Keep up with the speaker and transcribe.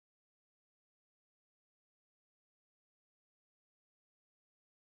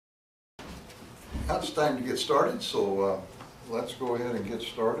Now it's time to get started, so let's go ahead and get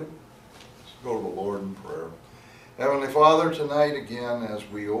started. Let's go to the Lord in prayer. Heavenly Father, tonight again, as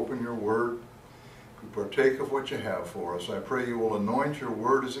we open your word, we partake of what you have for us. I pray you will anoint your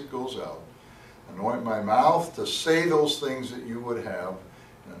word as it goes out. Anoint my mouth to say those things that you would have,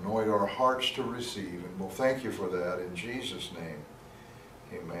 and anoint our hearts to receive. And we'll thank you for that in Jesus' name.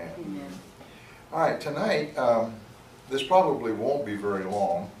 Amen. Amen. All right, tonight, this probably won't be very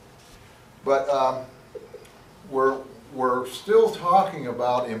long, but we're still talking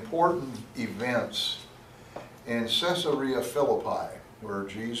about important events in Caesarea Philippi, where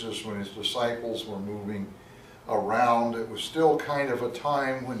Jesus, when his disciples were moving around, it was still kind of a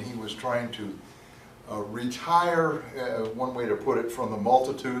time when he was trying to retire, one way to put it, from the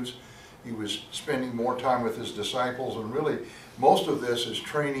multitudes. He was spending more time with his disciples, and really most of this is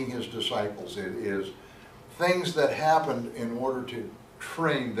training his disciples. It is things that happened in order to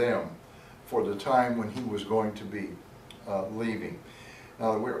train them for the time when he was going to be leaving.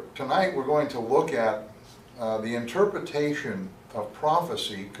 Now, tonight we're going to look at the interpretation of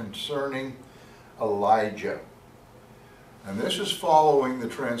prophecy concerning Elijah. And this is following the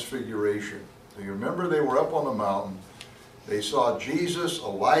Transfiguration. So you remember they were up on the mountain. They saw Jesus,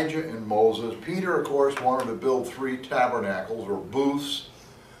 Elijah, and Moses. Peter, of course, wanted to build 3 tabernacles or booths,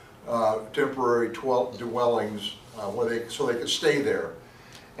 temporary dwellings, so they could stay there.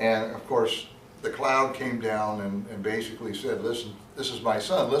 And of course, the cloud came down and basically said, listen, this is my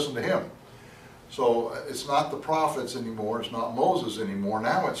son, listen to him. So it's not the prophets anymore, it's not Moses anymore,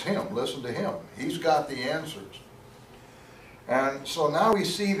 now it's him, listen to him. He's got the answers. And so now we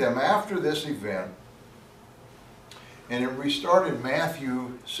see them after this event, and we start in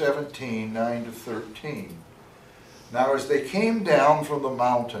Matthew 17, 9 to 13. Now as they came down from the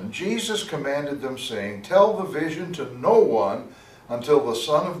mountain, Jesus commanded them, saying, "Tell the vision to no one until the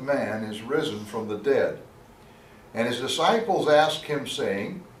Son of Man is risen from the dead." And his disciples asked him,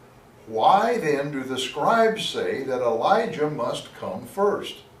 saying, "Why then do the scribes say that Elijah must come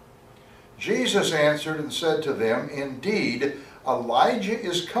first?" Jesus answered and said to them, "Indeed, Elijah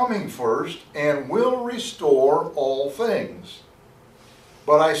is coming first and will restore all things.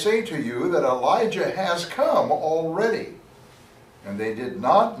 But I say to you that Elijah has come already, and they did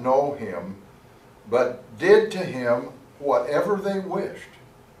not know him, but did to him whatever they wished.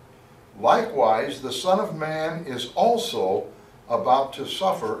 Likewise, the Son of Man is also about to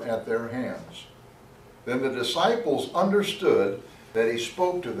suffer at their hands." Then the disciples understood that he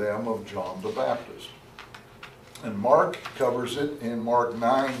spoke to them of John the Baptist. And Mark covers it in Mark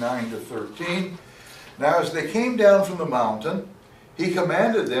 9, 9 to 13. Now as they came down from the mountain, he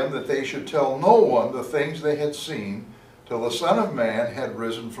commanded them that they should tell no one the things they had seen till the Son of Man had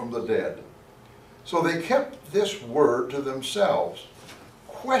risen from the dead. So they kept this word to themselves,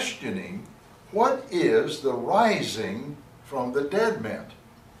 questioning what is the rising from the dead meant.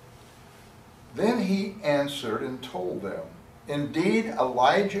 Then he answered and told them, "Indeed,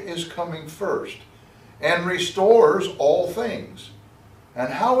 Elijah is coming first, and restores all things.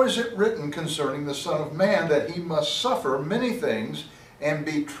 And how is it written concerning the Son of Man that he must suffer many things and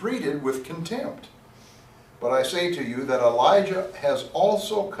be treated with contempt? But I say to you that Elijah has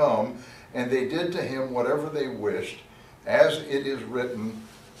also come, and they did to him whatever they wished, as it is written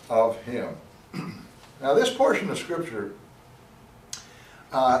of him." Now this portion of Scripture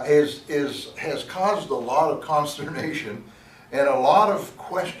has caused a lot of consternation and a lot of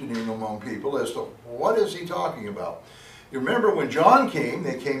questioning among people as to what is he talking about. You remember when John came,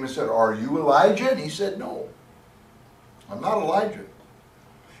 they came and said, "Are you Elijah?" And he said, "No, I'm not Elijah."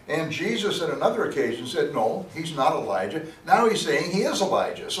 And Jesus at another occasion said, "No, he's not Elijah." Now he's saying he is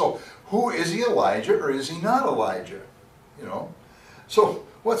Elijah. So who is he, Elijah, or is he not Elijah? You know, so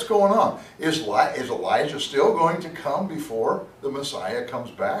what's going on? Is Elijah still going to come before the Messiah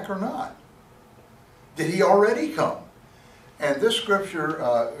comes back or not? Did he already come? And this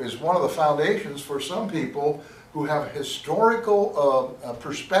scripture is one of the foundations for some people who have a historical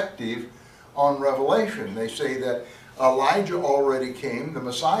perspective on Revelation. They say that Elijah already came, the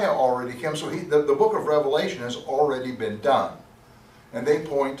Messiah already came, so the book of Revelation has already been done. And they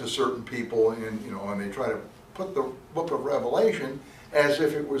point to certain people, and they try to put the book of Revelation as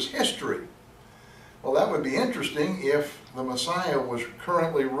if it was history. Well, that would be interesting if the Messiah was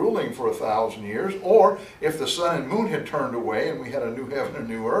currently ruling for 1,000 years, or if the sun and moon had turned away and we had a new heaven and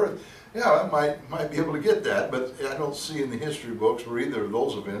new earth. Yeah, I might be able to get that, but I don't see in the history books where either of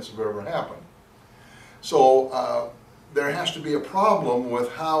those events have ever happened. So there has to be a problem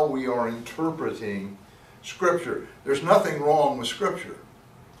with how we are interpreting Scripture. There's nothing wrong with Scripture.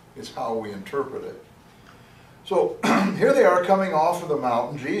 It's how we interpret it. So here they are coming off of the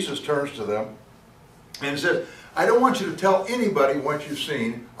mountain. Jesus turns to them And it says, I don't want you to tell anybody what you've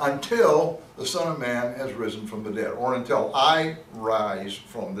seen until the Son of Man has risen from the dead, or until I rise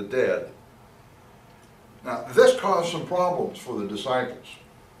from the dead. Now, this caused some problems for the disciples.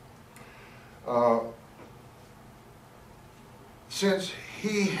 Since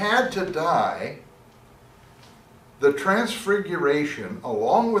he had to die, the transfiguration,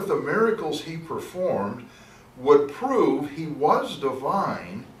 along with the miracles he performed, would prove he was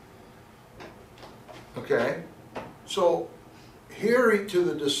divine. Okay? So, here to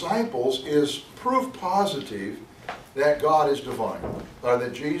the disciples is proof positive that God is divine, or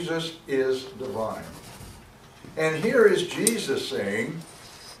that Jesus is divine. And here is Jesus saying,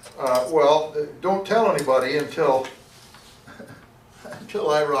 well, don't tell anybody until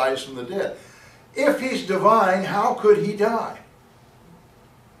I rise from the dead. If he's divine, how could he die?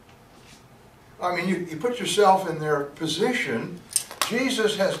 I mean, you put yourself in their position.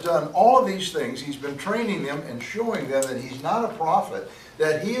 Jesus has done all of these things. He's been training them and showing them that he's not a prophet,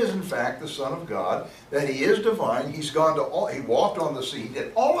 that he is in fact the Son of God, that he is divine. He's gone to all, he walked on the sea, he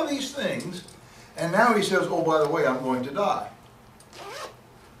did all of these things, and now he says, oh, by the way, I'm going to die.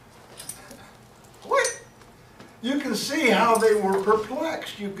 What? You can see how they were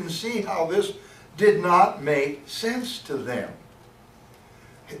perplexed. You can see how this did not make sense to them.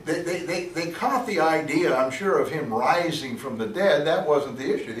 They caught the idea, I'm sure, of him rising from the dead. That wasn't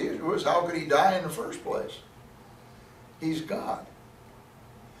the issue. The issue was, how could he die in the first place? He's God.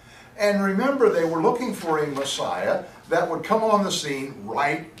 And remember, they were looking for a Messiah that would come on the scene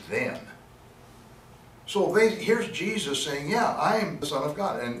right then. So here's Jesus saying, yeah, I am the Son of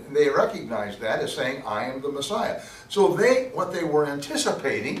God. And they recognized that as saying, I am the Messiah. So what they were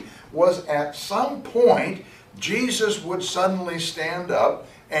anticipating was at some point, Jesus would suddenly stand up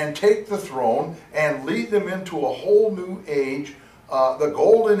and take the throne and lead them into a whole new age, the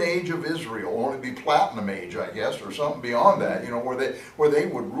golden age of Israel, or it'd be platinum age, I guess, or something beyond that, you know, where they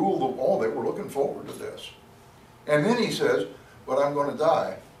would rule them all. They were looking forward to this. And then he says, but I'm going to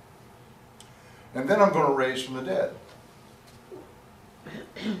die. And then I'm going to raise from the dead.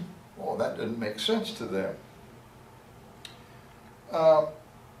 Well, that didn't make sense to them.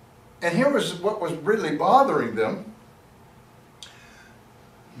 And here was what was really bothering them.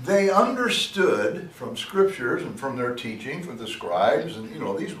 They understood from scriptures and from their teaching, from the scribes, and you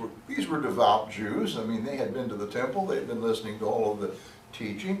know, these were devout Jews. I mean, they had been to the temple, they had been listening to all of the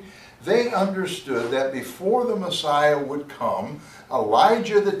teaching. They understood that before the Messiah would come,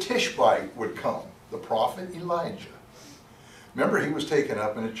 Elijah the Tishbite would come, the prophet Elijah. Remember, he was taken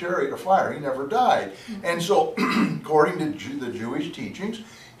up in a chariot of fire. He never died. And so, according to the Jewish teachings,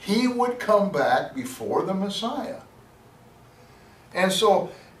 he would come back before the Messiah. And so,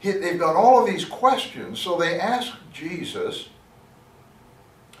 they've got all of these questions. So they ask Jesus,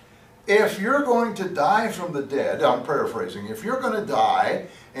 if you're going to die from the dead, I'm paraphrasing, if you're going to die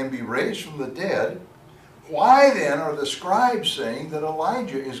and be raised from the dead, why then are the scribes saying that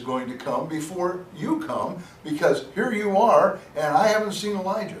Elijah is going to come before you come? Because here you are, and I haven't seen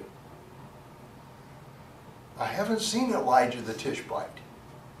Elijah. I haven't seen Elijah the Tishbite.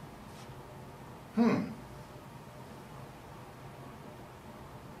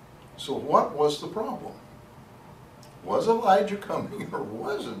 So what was the problem? Was Elijah coming or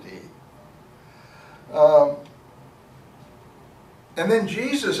wasn't he? And then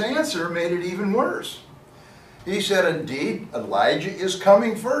Jesus' answer made it even worse. He said, indeed, Elijah is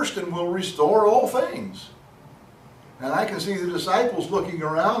coming first and will restore all things. And I can see the disciples looking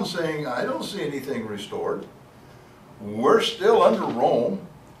around saying, I don't see anything restored. We're still under Rome.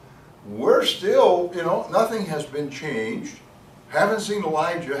 We're still, you know, nothing has been changed. Haven't seen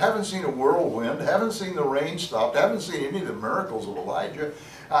Elijah, haven't seen a whirlwind, haven't seen the rain stopped, haven't seen any of the miracles of Elijah.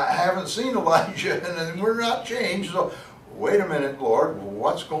 I haven't seen Elijah, and we're not changed. So, wait a minute, Lord,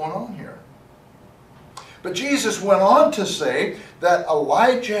 what's going on here? But Jesus went on to say that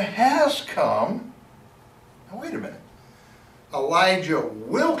Elijah has come. Now, wait a minute. Elijah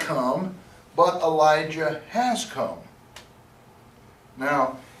will come, but Elijah has come.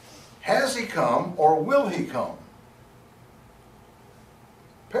 Now, has he come or will he come?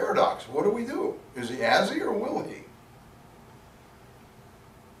 Paradox. What do we do? Is he has he or will he?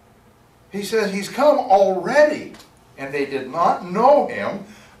 He says he's come already, and they did not know him,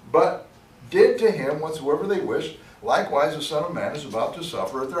 but did to him whatsoever they wished. Likewise, the Son of Man is about to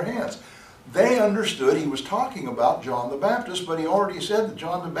suffer at their hands. They understood he was talking about John the Baptist, but he already said that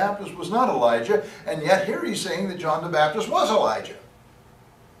John the Baptist was not Elijah, and yet here he's saying that John the Baptist was Elijah.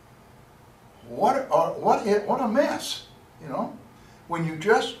 What a mess, you know? When you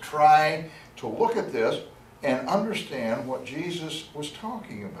just try to look at this and understand what Jesus was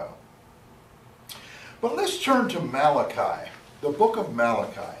talking about. But let's turn to Malachi, the book of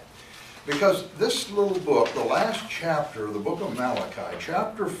Malachi. Because this little book, the last chapter of the book of Malachi,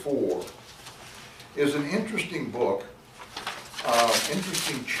 chapter 4, is an interesting book,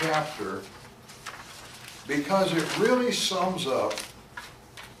 interesting chapter, because it really sums up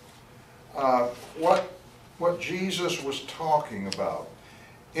what Jesus was talking about.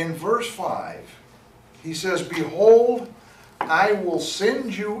 In verse 5, he says, "Behold, I will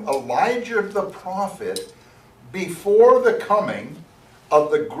send you Elijah the prophet before the coming of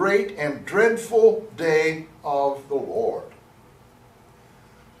the great and dreadful day of the Lord."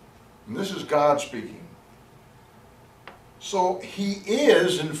 And this is God speaking. So he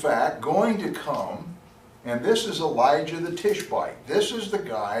is, in fact, going to come, and this is Elijah the Tishbite. This is the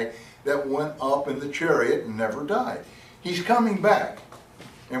guy that went up in the chariot and never died. He's coming back,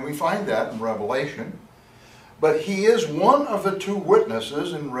 and we find that in Revelation. But he is one of the two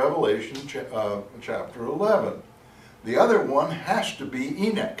witnesses in Revelation chapter 11. The other one has to be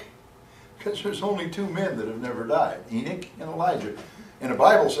Enoch, because there's only two men that have never died, Enoch and Elijah. And the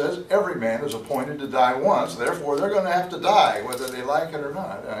Bible says every man is appointed to die once, therefore they're going to have to die, whether they like it or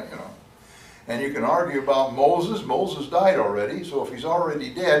not. And you can argue about Moses. Moses died already, so if he's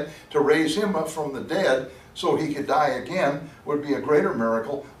already dead, to raise him up from the dead so he could die again would be a greater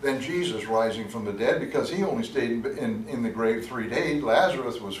miracle than Jesus rising from the dead, because he only stayed in the grave 3 days.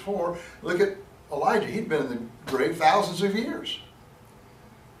 Lazarus was 4. Look at Elijah. He'd been in the grave thousands of years.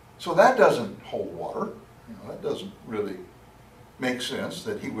 So that doesn't hold water. That doesn't really make sense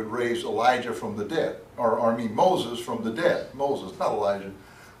that he would raise Elijah from the dead. Or Moses from the dead. Moses, not Elijah.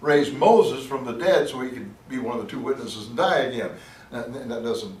 Raise Moses from the dead so he could be one of the two witnesses and die again. That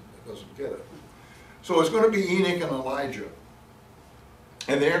doesn't get it. So it's going to be Enoch and Elijah.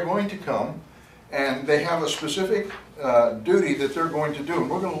 And they're going to come, and they have a specific duty that they're going to do. And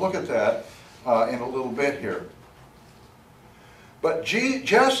we're going to look at that in a little bit here. But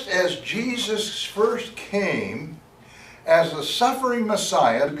just as Jesus first came as the suffering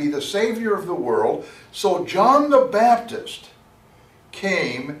Messiah to be the Savior of the world, so John the Baptist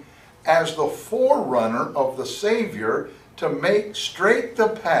came as the forerunner of the Savior to make straight the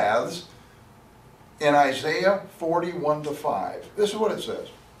paths in Isaiah 41:5. This is what it says.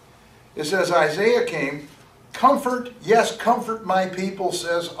 It says, Isaiah came, "Comfort, yes, comfort my people,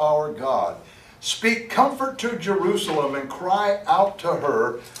 says our God. Speak comfort to Jerusalem and cry out to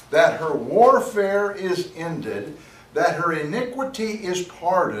her that her warfare is ended, that her iniquity is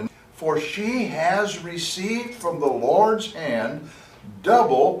pardoned, for she has received from the Lord's hand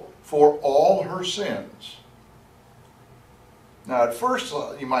double for all her sins." Now at first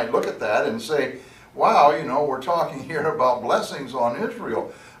you might look at that and say, wow, we're talking here about blessings on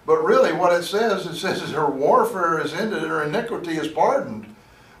Israel. But really what it says her warfare is ended, her iniquity is pardoned.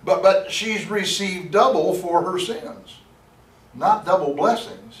 But she's received double for her sins. Not double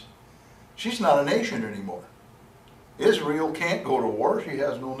blessings. She's not a nation anymore. Israel can't go to war. She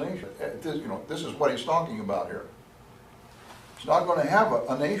has no nation. This is what he's talking about here. It's not going to have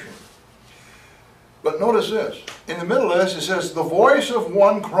a nation. But notice this. In the middle of this, it says, "The voice of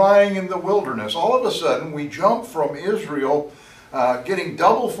one crying in the wilderness." All of a sudden, we jump from Israel getting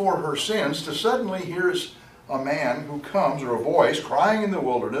double for her sins to suddenly here's a man who comes, or a voice, crying in the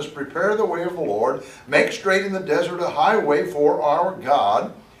wilderness, "Prepare the way of the Lord, make straight in the desert a highway for our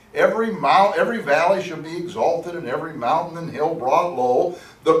God. Every valley shall be exalted, and every mountain and hill brought low.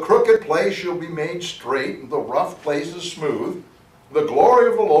 The crooked place shall be made straight, and the rough places smooth. The glory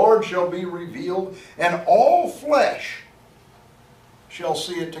of the Lord shall be revealed, and all flesh shall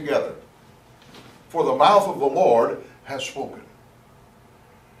see it together. For the mouth of the Lord has spoken."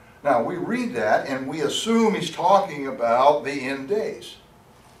 Now we read that and we assume he's talking about the end days.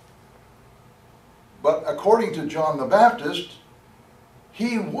 But according to John the Baptist,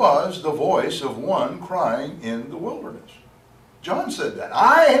 he was the voice of one crying in the wilderness. John said that.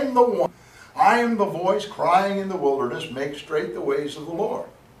 "I am the one. I am the voice crying in the wilderness, make straight the ways of the Lord."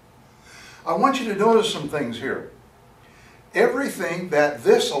 I want you to notice some things here. Everything that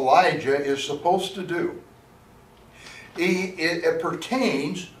this Elijah is supposed to do, it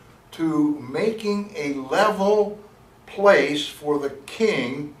pertains to making a level place for the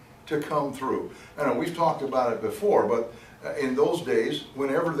king to come through. I know we've talked about it before, but in those days,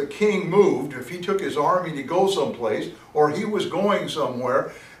 whenever the king moved, if he took his army to go someplace, or he was going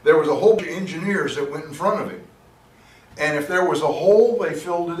somewhere, there was a whole bunch of engineers that went in front of him. And if there was a hole, they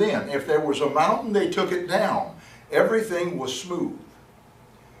filled it in. If there was a mountain, they took it down. Everything was smooth.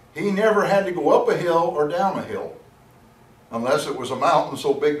 He never had to go up a hill or down a hill, unless it was a mountain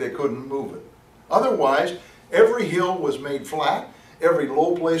so big they couldn't move it. Otherwise, every hill was made flat, every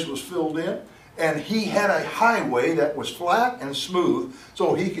low place was filled in, And he had a highway that was flat and smooth,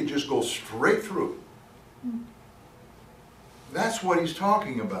 so he could just go straight through. That's what he's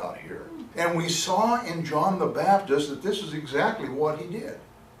talking about here. And we saw in John the Baptist that this is exactly what he did.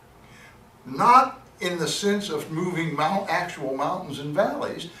 Not in the sense of moving actual mountains and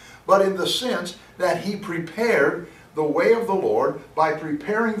valleys, but in the sense that he prepared the way of the Lord by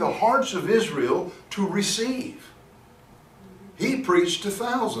preparing the hearts of Israel to receive. He preached to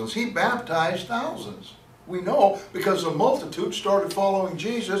thousands. He baptized thousands. We know because the multitude started following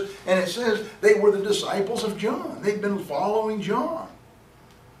Jesus, and it says they were the disciples of John. They'd been following John.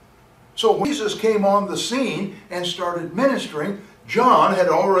 So when Jesus came on the scene and started ministering, John had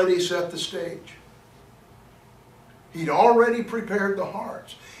already set the stage. He'd already prepared the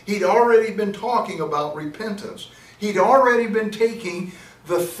hearts. He'd already been talking about repentance. He'd already been taking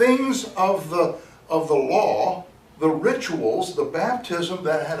the things of the law, the rituals, the baptism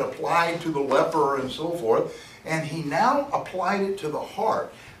that had applied to the leper and so forth, and he now applied it to the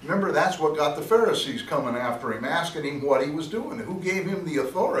heart. Remember, that's what got the Pharisees coming after him, asking him what he was doing. Who gave him the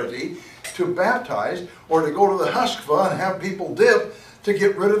authority to baptize or to go to the Huskva and have people dip to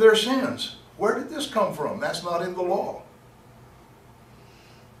get rid of their sins? Where did this come from? That's not in the law.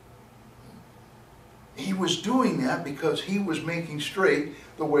 He was doing that because he was making straight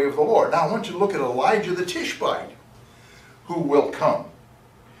the way of the Lord. Now I want you to look at Elijah the Tishbite, who will come.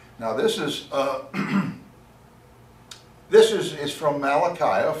 Now this is is from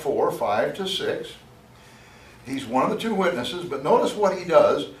Malachi 4, 5 to 6. He's one of the two witnesses, but notice what he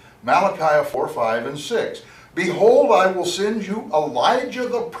does. Malachi 4, 5 and 6. Behold, I will send you Elijah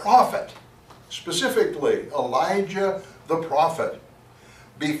the prophet. Specifically, Elijah the prophet,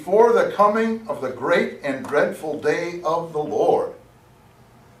 before the coming of the great and dreadful day of the Lord.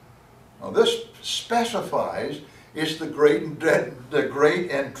 Now this specifies it's the great and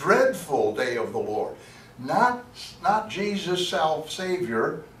dreadful day of the Lord. Not Jesus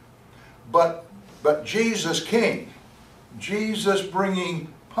Savior, but Jesus King. Jesus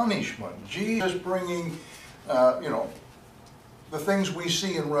bringing punishment. Jesus bringing, the things we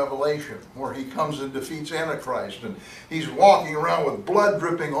see in Revelation, where he comes and defeats Antichrist, and he's walking around with blood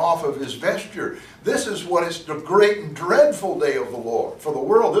dripping off of his vesture. This is what is the great and dreadful day of the Lord. For the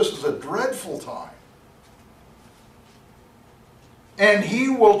world, this is a dreadful time. And he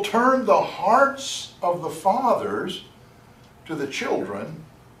will turn the hearts of the fathers to the children,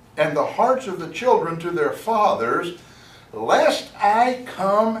 and the hearts of the children to their fathers, lest I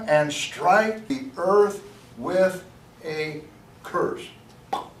come and strike the earth with a curse.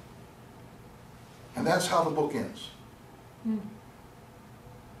 And that's how the book ends.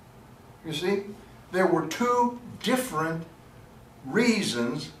 You see, there were two different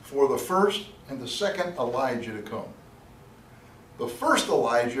reasons for the first and the second Elijah to come. The first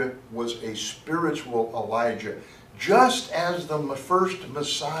Elijah was a spiritual Elijah, just as the first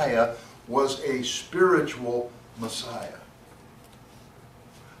Messiah was a spiritual Messiah.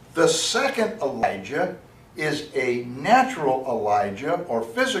 The second Elijah is a natural Elijah or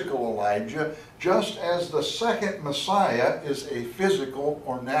physical Elijah, just as the second Messiah is a physical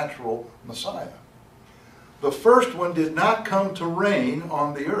or natural Messiah. The first one did not come to reign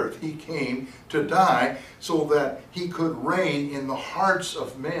on the earth. He came to die so that he could reign in the hearts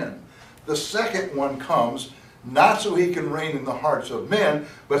of men. The second one comes not so he can reign in the hearts of men,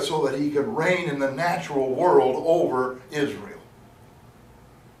 but so that he could reign in the natural world over Israel.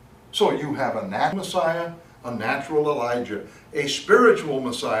 So you have a natural Messiah, a natural Elijah, a spiritual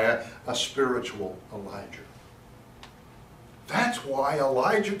Messiah, a spiritual Elijah. That's why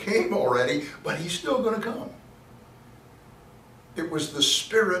Elijah came already, but he's still going to come. It was the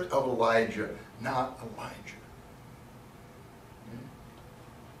spirit of Elijah, not Elijah.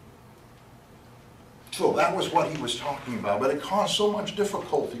 So that was what he was talking about, but it caused so much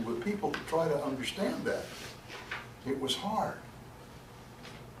difficulty with people to try to understand that. It was hard.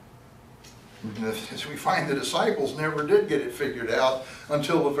 As we find, the disciples never did get it figured out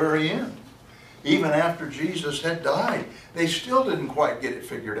until the very end. Even after Jesus had died, they still didn't quite get it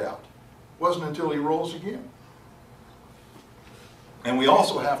figured out. It wasn't until he rose again. And we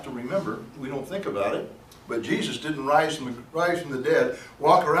also have to remember, we don't think about it, but Jesus didn't rise from the dead,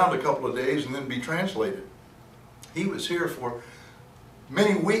 walk around a couple of days, and then be translated. He was here for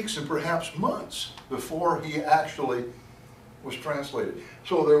many weeks and perhaps months before he actually was translated.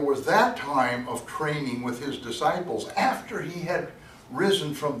 So there was that time of training with his disciples after he had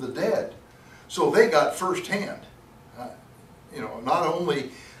risen from the dead. So they got firsthand, not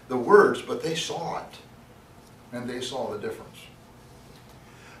only the words, but they saw it. And they saw the difference.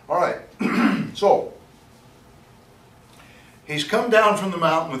 All right, so he's come down from the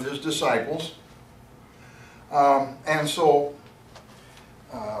mountain with his disciples, And so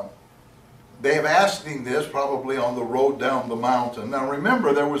they have asked him this probably on the road down the mountain. Now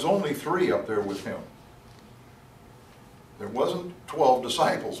remember, there was only 3 up there with him. There wasn't 12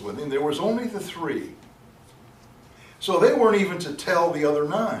 disciples with him. There was only the 3. So they weren't even to tell the other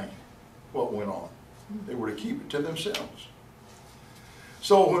 9 what went on. They were to keep it to themselves.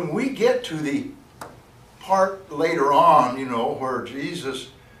 So when we get to the part later on, you know, where Jesus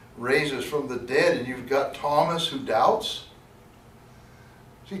raises from the dead and you've got Thomas who doubts.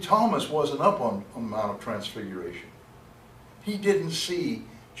 See, Thomas wasn't up on the Mount of Transfiguration. He didn't see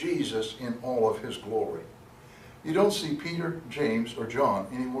Jesus in all of his glory. You don't see Peter, James, or John,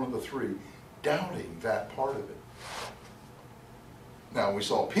 any one of the 3, doubting that part of it. Now we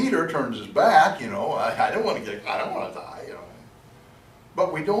saw Peter turns his back, you know, I don't want to die, you know.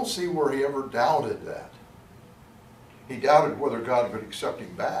 But we don't see where he ever doubted that. He doubted whether God would accept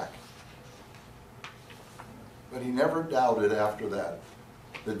him back. But he never doubted after that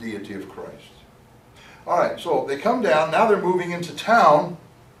the deity of Christ. All right, so they come down. Now they're moving into town.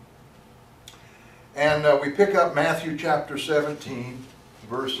 And we pick up Matthew chapter 17,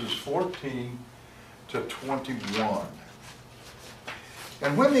 verses 14 to 21.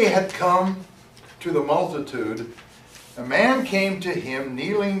 And when they had come to the multitude, a man came to him,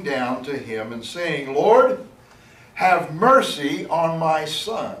 kneeling down to him, and saying, Lord, have mercy on my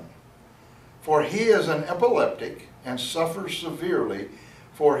son, for he is an epileptic and suffers severely,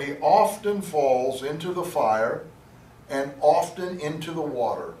 for he often falls into the fire and often into the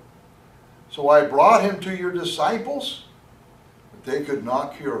water. So I brought him to your disciples, but they could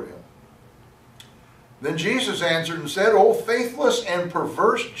not cure him. Then Jesus answered and said, O faithless and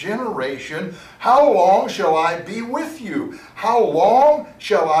perverse generation, how long shall I be with you? How long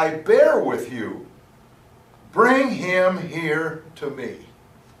shall I bear with you? Bring him here to me.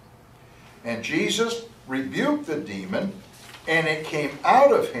 And Jesus rebuked the demon, and it came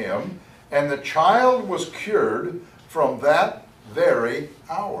out of him, and the child was cured from that very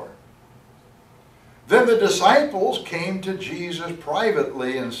hour. Then the disciples came to Jesus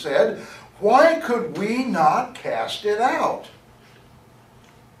privately and said, Why could we not cast it out?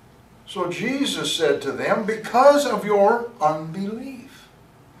 So Jesus said to them, Because of your unbelief.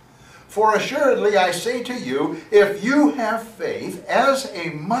 For assuredly I say to you, if you have faith as a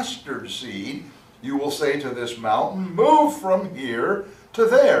mustard seed, you will say to this mountain, Move from here to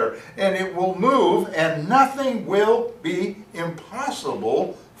there, and it will move, and nothing will be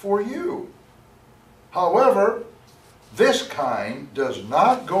impossible for you. However, this kind does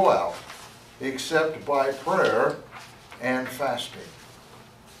not go out except by prayer and fasting.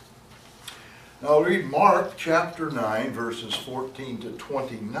 Now I'll read Mark chapter 9, verses 14 to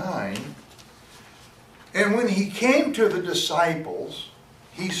 29. And when he came to the disciples,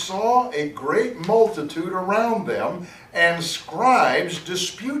 he saw a great multitude around them, and scribes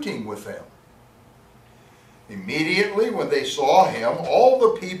disputing with them. Immediately when they saw him, all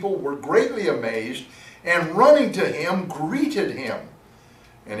the people were greatly amazed, and running to him, greeted him.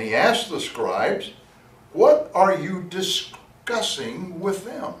 And he asked the scribes, What are you discussing with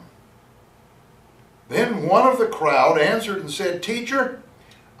them? Then one of the crowd answered and said, Teacher,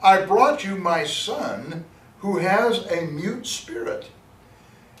 I brought you my son, who has a mute spirit.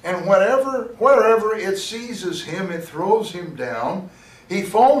 And wherever it seizes him, it throws him down. He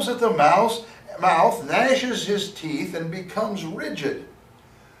foams at the mouth, gnashes his teeth, and becomes rigid.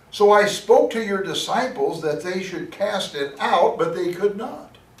 So I spoke to your disciples that they should cast it out, but they could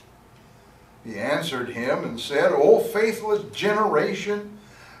not. He answered him and said, O faithless generation,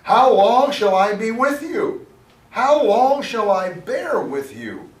 how long shall I be with you? How long shall I bear with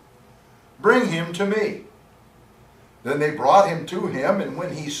you? Bring him to me. Then they brought him to him, and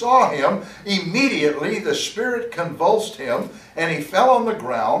when he saw him, immediately the spirit convulsed him, and he fell on the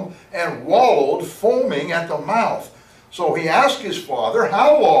ground and wallowed, foaming at the mouth. So he asked his father,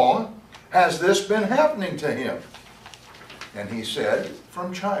 How long has this been happening to him? And he said,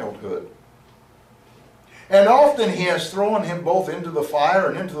 From childhood. And often he has thrown him both into the fire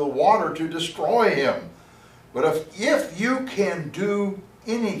and into the water to destroy him. But if you can do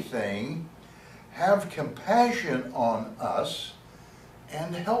anything, have compassion on us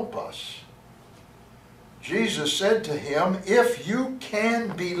and help us. Jesus said to him, If you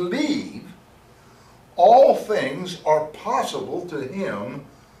can believe, all things are possible to him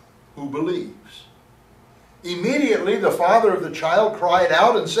who believes. Immediately the father of the child cried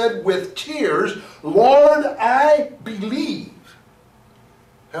out and said with tears, Lord, I believe.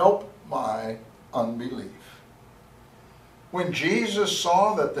 Help my unbelief. When Jesus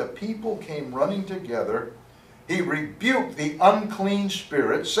saw that the people came running together, he rebuked the unclean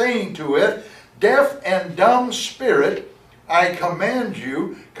spirit, saying to it, deaf and dumb spirit, I command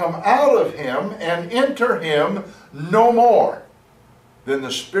you, come out of him and enter him no more. Then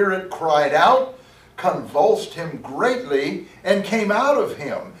the spirit cried out, convulsed him greatly, and came out of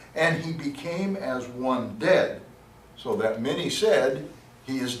him, and he became as one dead, so that many said,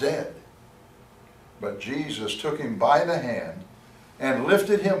 he is dead. But Jesus took him by the hand and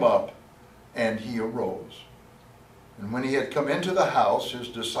lifted him up, and he arose. And when he had come into the house, his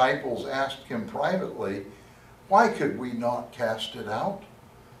disciples asked him privately, why could we not cast it out?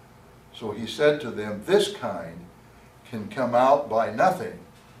 So he said to them, this kind can come out by nothing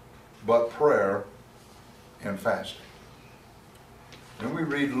but prayer and fasting. Then we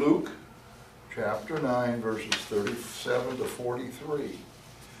read Luke chapter 9, verses 37 to 43.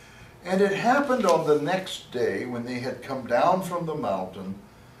 And it happened on the next day, when they had come down from the mountain,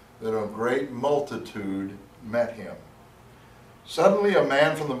 that a great multitude met him. Suddenly a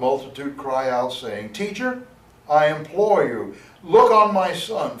man from the multitude cried out, saying, Teacher, I implore you, look on my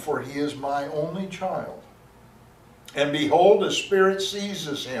son, for he is my only child. And behold, a spirit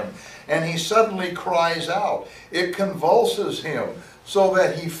seizes him, and he suddenly cries out. It convulses him, so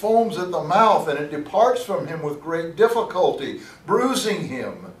that he foams at the mouth, and it departs from him with great difficulty, bruising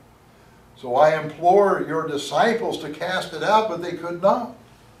him. So I implore your disciples to cast it out, but they could not.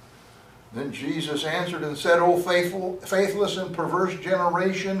 Then Jesus answered and said, O faithless and perverse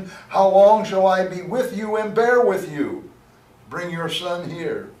generation, how long shall I be with you and bear with you? Bring your son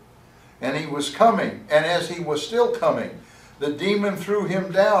here. And he was coming, and as he was still coming, the demon threw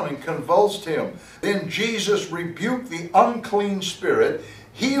him down and convulsed him. Then Jesus rebuked the unclean spirit,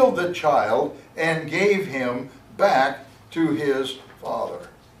 healed the child, and gave him back to his father.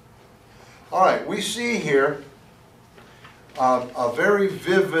 All right, we see here a very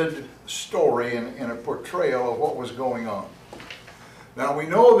vivid story and a portrayal of what was going on. Now we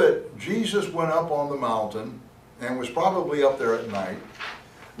know that Jesus went up on the mountain and was probably up there at night.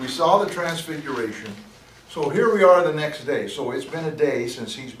 We saw the transfiguration. So here we are the next day. So it's been a day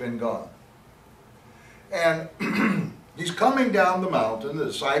since he's been gone. And he's coming down the mountain. The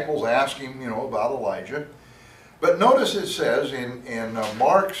disciples ask him, about Elijah. But notice it says in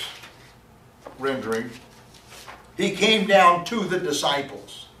Mark's rendering, he came down to the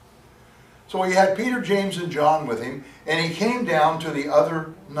disciples. So he had Peter, James, and John with him, and he came down to the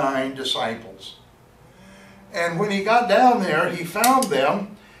other 9 disciples. And when he got down there, he found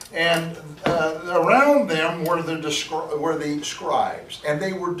them, and around them were the scribes, and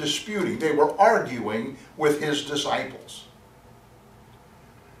they were disputing. They were arguing with his disciples.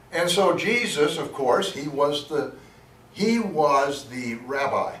 And so Jesus, of course, he was the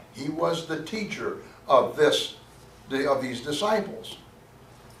rabbi. He was the teacher of these disciples.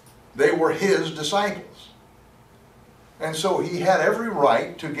 They were his disciples. And so he had every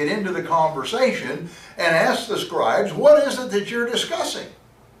right to get into the conversation and ask the scribes, what is it that you're discussing?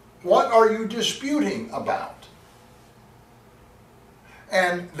 What are you disputing about?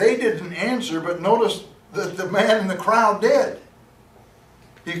 And they didn't answer, but notice that the man in the crowd did.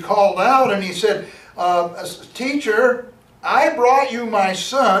 He called out and he said, Teacher, I brought you my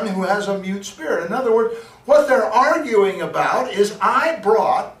son who has a mute spirit. In other words, what they're arguing about is I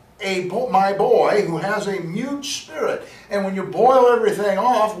brought my boy who has a mute spirit. And when you boil everything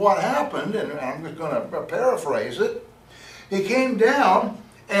off, what happened, and I'm just going to paraphrase it, he came down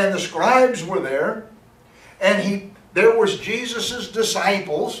and the scribes were there, and there was Jesus'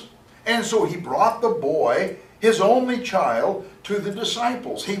 disciples, and so he brought the boy, his only child, to the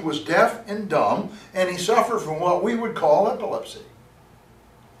disciples. He was deaf and dumb, and he suffered from what we would call epilepsy.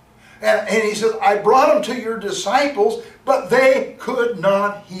 And he said, I brought him to your disciples, but they could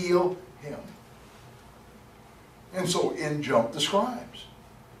not heal him. And so in jumped the scribes.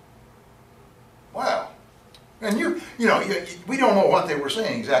 Wow. And we don't know what they were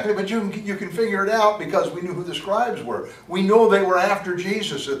saying exactly, but you can figure it out because we knew who the scribes were. We know they were after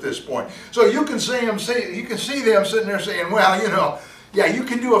Jesus at this point. So you can see them sitting there saying, well, yeah, you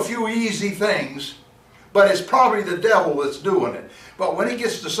can do a few easy things, but it's probably the devil that's doing it. But when he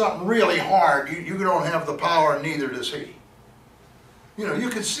gets to something really hard, you don't have the power, and neither does he. You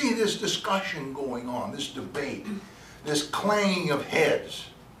can see this discussion going on, this debate, this clanging of heads.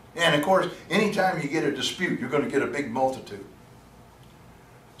 And of course, anytime you get a dispute, you're going to get a big multitude.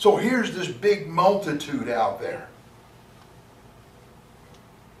 So here's this big multitude out there.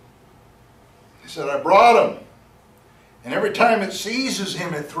 He said, I brought him. And every time it seizes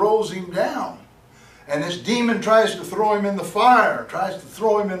him, it throws him down. And this demon tries to throw him in the fire, tries to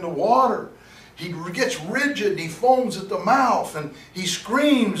throw him in the water. He gets rigid, and he foams at the mouth, and he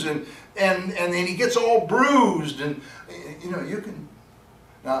screams, and then he gets all bruised. And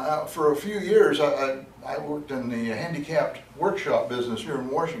Now, for a few years, I worked in the handicapped workshop business here in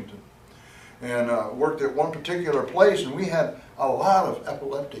Washington, and worked at one particular place, and we had a lot of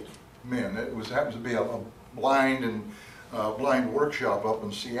epileptic men. It happens to be a blind workshop up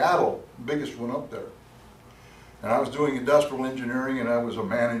in Seattle, the biggest one up there. And I was doing industrial engineering, and I was a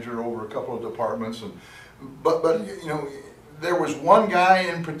manager over a couple of departments. But you know, there was one guy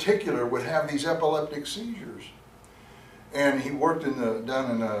in particular would have these epileptic seizures, and he worked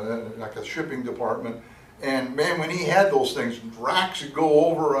down in like a shipping department. And man, when he had those things, racks would go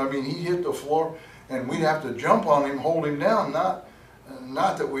over. I mean, he'd hit the floor, and we'd have to jump on him, hold him down.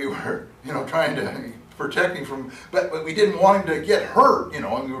 Not that we were, you know, trying to protect him from, but we didn't want him to get hurt, you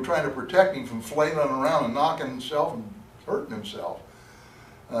know, and we were trying to protect him from flailing around and knocking himself and hurting himself.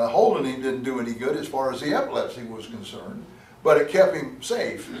 Holding him didn't do any good as far as the epilepsy was concerned, but it kept him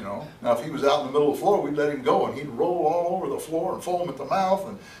safe, you know. Now, if he was out in the middle of the floor, we'd let him go, and he'd roll all over the floor and foam at the mouth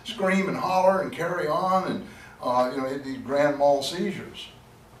and scream and holler and carry on, and you know, these grand mal seizures.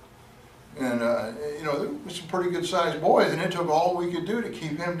 And you know, there were some pretty good sized boys, and it took all we could do to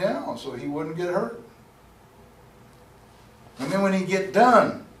keep him down so he wouldn't get hurt. And then when he'd get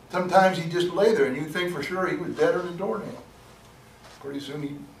done, sometimes he'd just lay there, and you'd think for sure he was dead or a doornail. Pretty soon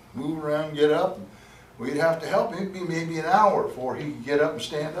he'd move around and get up, and we'd have to help him. It'd be maybe an hour before he could get up and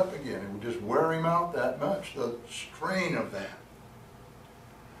stand up again. It would just wear him out that much, the strain of that.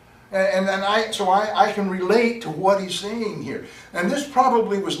 And then I can relate to what he's saying here. And this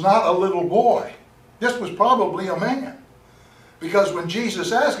probably was not a little boy. This was probably a man. Because when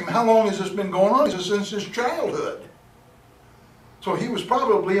Jesus asked him, how long has this been going on? He said, since his childhood. So he was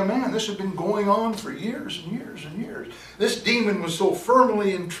probably a man. This had been going on for years and years and years. This demon was so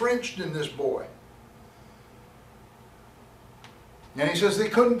firmly entrenched in this boy. And he says they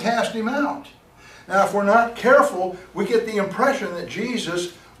couldn't cast him out. Now, if we're not careful, we get the impression that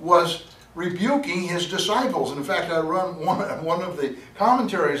Jesus was rebuking his disciples. And in fact, I run one of the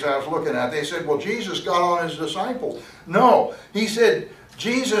commentaries I was looking at. They said, well, Jesus got on his disciples. No, he said,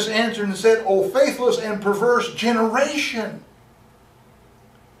 Jesus answered and said, O faithless and perverse generation.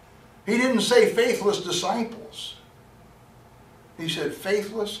 He didn't say faithless disciples. He said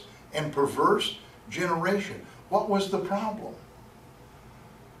faithless and perverse generation. What was the problem?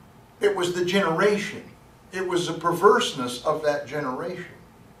 It was the generation. It was the perverseness of that generation.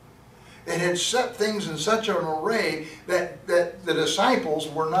 It had set things in such an array that the disciples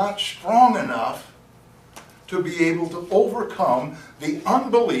were not strong enough to be able to overcome the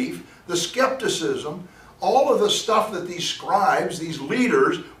unbelief, the skepticism, all of the stuff that these scribes, these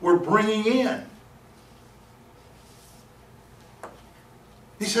leaders, were bringing in.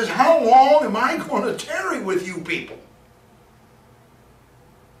 He says, how long am I going to tarry with you people?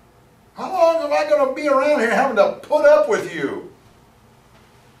 How long am I going to be around here having to put up with you?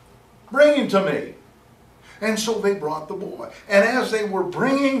 Bring him to me. And so they brought the boy. And as they were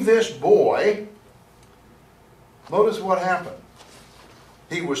bringing this boy, notice what happened.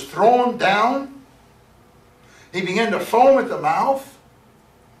 He was thrown down. He began to foam at the mouth.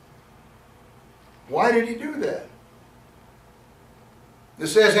 Why did he do that? It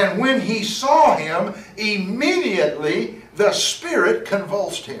says, and when he saw him, immediately the spirit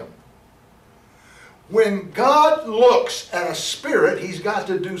convulsed him. When God looks at a spirit, he's got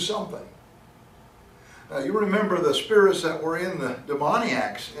to do something. Now, you remember the spirits that were in the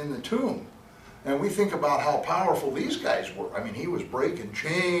demoniacs in the tomb. And we think about how powerful these guys were. I mean, he was breaking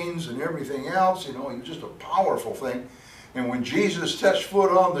chains and everything else. You know, he was just a powerful thing. And when Jesus touched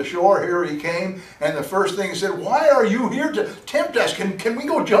foot on the shore, here he came. And the first thing he said, why are you here to tempt us? Can we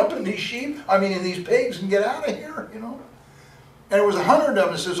go jump in these sheep? I mean, in these pigs and get out of here, you know? And there was 100 of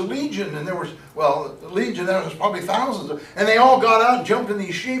them. It says a legion. And there was, well, the legion, there was probably thousands of them. And they all got out and jumped in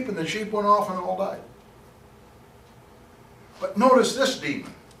these sheep. And the sheep went off and all died. But notice this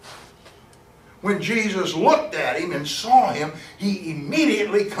demon. When Jesus looked at him and saw him, he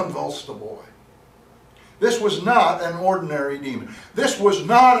immediately convulsed the boy. This was not an ordinary demon. This was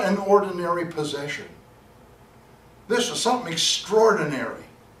not an ordinary possession. This was something extraordinary.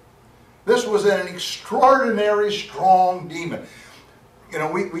 This was an extraordinary strong demon. You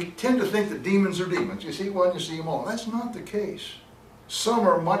know, we tend to think that demons are demons. You see one, you see them all. That's not the case. Some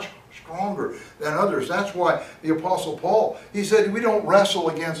are much stronger than others. That's why the Apostle Paul, he said, we don't wrestle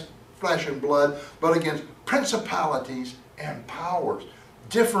against flesh and blood, but against principalities and powers.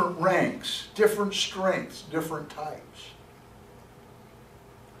 Different ranks, different strengths, different types.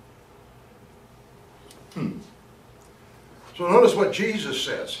 So notice what Jesus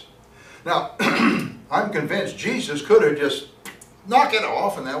says. Now, I'm convinced Jesus could have just knocked it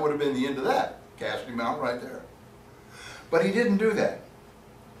off and that would have been the end of that. Cast him out right there. But he didn't do that.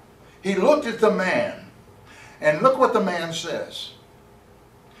 He looked at the man, and look what the man says.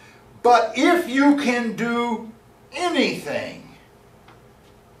 But if you can do anything,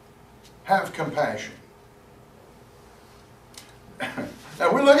 have compassion.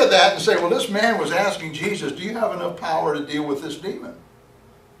 Now we look at that and say, well, this man was asking Jesus, do you have enough power to deal with this demon?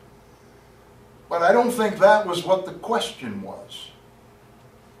 But I don't think that was what the question was.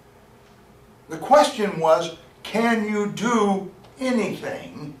 The question was, can you do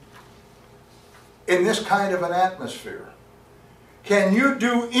anything in this kind of an atmosphere? Can you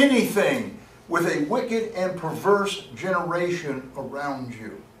do anything with a wicked and perverse generation around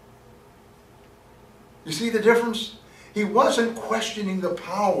you? You see the difference? He wasn't questioning the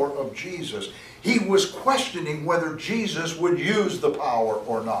power of Jesus. He was questioning whether Jesus would use the power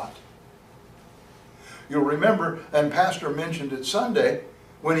or not. You'll remember, and Pastor mentioned it Sunday,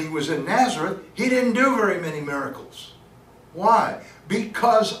 when he was in Nazareth, he didn't do very many miracles. Why?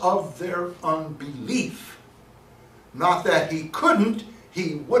 Because of their unbelief. Not that he couldn't,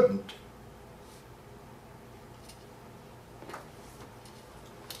 he wouldn't.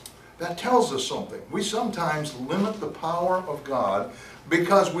 That tells us something. We sometimes limit the power of God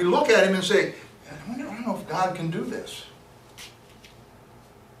because we look at him and say, I don't know if God can do this.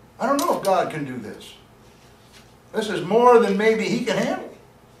 I don't know if God can do this. This is more than maybe he can handle.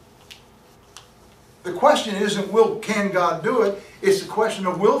 The question isn't, can God do it? It's the question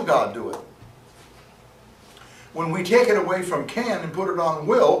of, will God do it? When we take it away from can and put it on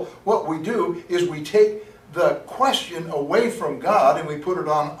will, what we do is we take the question away from God and we put it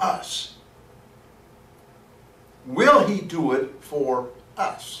on us. Will he do it for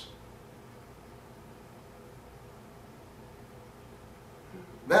us?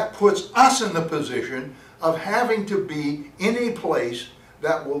 That puts us in the position of having to be in a place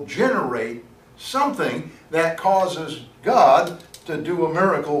that will generate something that causes God to do a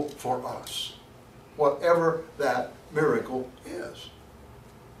miracle for us, whatever that miracle is.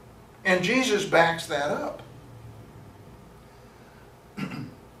 And Jesus backs that up.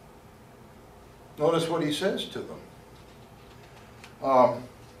 Notice what he says to them.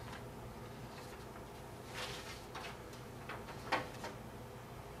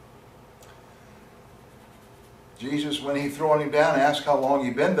 Jesus, when he threw him down, asked how long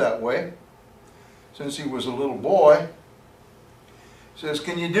he'd been that way. Since he was a little boy, says,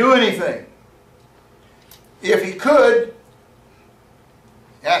 can you do anything? If he could,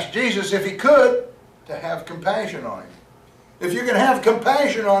 asked Jesus if he could, to have compassion on him. If you can have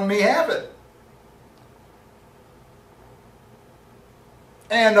compassion on me, have it.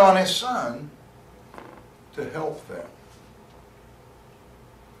 And on his son, to help them.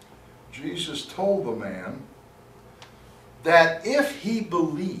 Jesus told the man that if he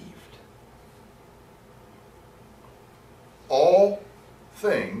believed, all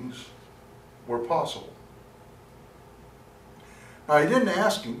things were possible. Now, he didn't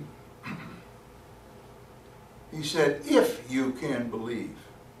ask him. He said, if you can believe.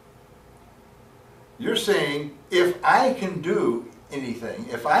 You're saying, if I can do anything,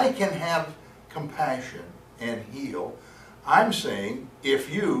 if I can have compassion and heal, I'm saying,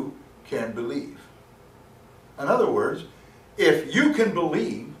 if you can believe. In other words, if you can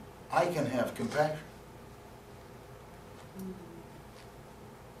believe, I can have compassion.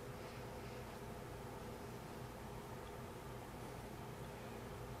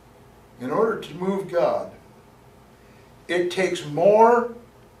 In order to move God, it takes more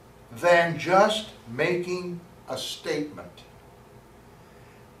than just making a statement.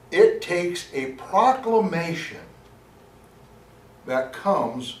 It takes a proclamation that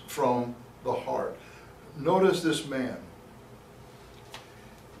comes from the heart. Notice this man.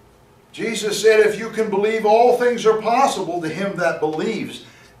 Jesus said, if you can believe, all things are possible to him that believes.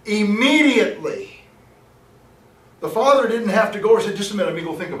 Immediately. The Father didn't have to go and say, just a minute, let me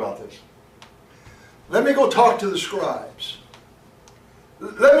go think about this. Let me go talk to the scribes.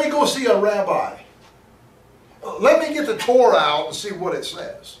 Let me go see a rabbi. Let me get the Torah out and see what it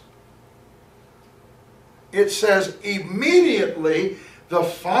says. It says, immediately the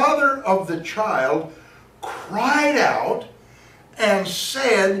father of the child cried out and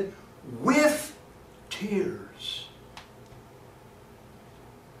said with tears,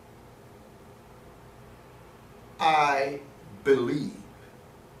 I believe.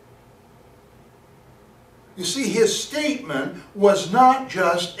 You see, his statement was not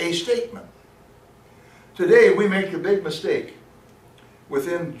just a statement. Today we make a big mistake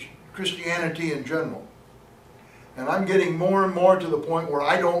within Christianity in general. And I'm getting more and more to the point where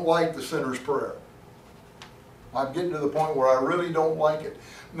I don't like the sinner's prayer. I'm getting to the point where I really don't like it.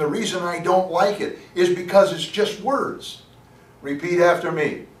 And the reason I don't like it is because it's just words. Repeat after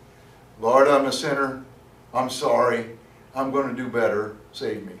me. Lord, I'm a sinner. I'm sorry. I'm going to do better.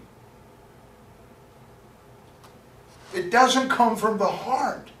 Save me. It doesn't come from the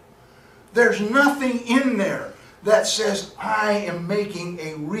heart. There's nothing in there that says, I am making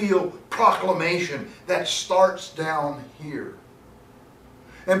a real proclamation that starts down here.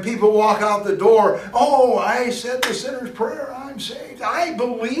 And people walk out the door, oh, I said the sinner's prayer, I'm saved. I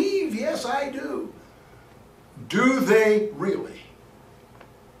believe, yes, I do. Do they really?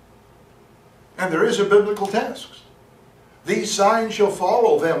 And there is a biblical test. These signs shall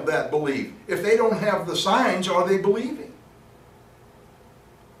follow them that believe. If they don't have the signs, are they believing?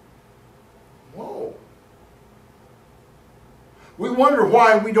 Whoa. We wonder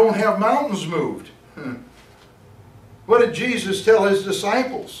why we don't have mountains moved. What did Jesus tell his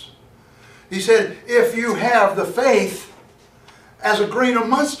disciples? He said, if you have the faith as a grain of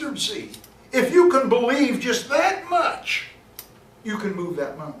mustard seed, if you can believe just that much, you can move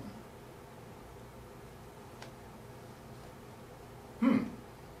that mountain.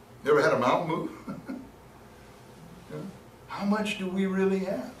 Never had a mountain move? How much do we really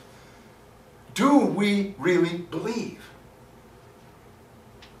have? Do we really believe?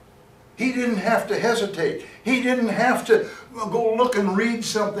 He didn't have to hesitate. He didn't have to go look and read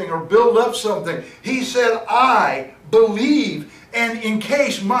something or build up something. He said, I believe, and in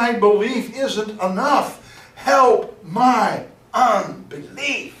case my belief isn't enough, help my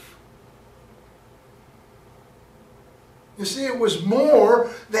unbelief. You see, it was more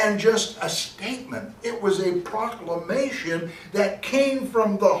than just a statement. It was a proclamation that came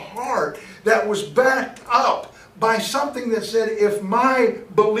from the heart, that was backed up by something that said, if my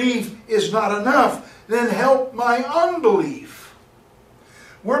belief is not enough, then help my unbelief.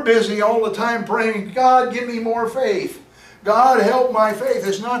 We're busy all the time praying, God, give me more faith. God, help my faith.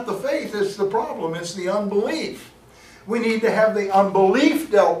 It's not the faith that's the problem, it's the unbelief. We need to have the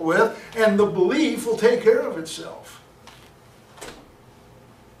unbelief dealt with, and the belief will take care of itself.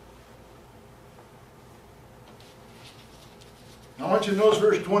 I want you to notice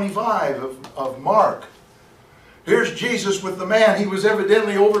verse 25 of Mark. Here's Jesus with the man. He was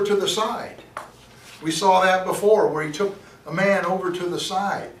evidently over to the side. We saw that before, where he took a man over to the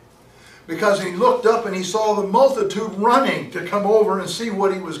side. Because he looked up and he saw the multitude running to come over and see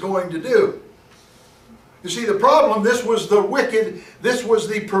what he was going to do. You see, the problem, this was the wicked, this was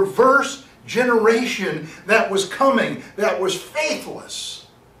the perverse generation that was coming, that was faithless.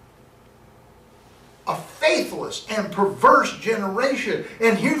 A faithless and perverse generation.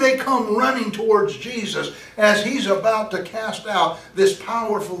 And here they come running towards Jesus as he's about to cast out this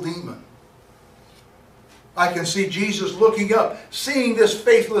powerful demon. I can see Jesus looking up, seeing this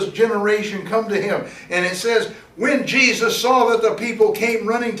faithless generation come to him. And it says, when Jesus saw that the people came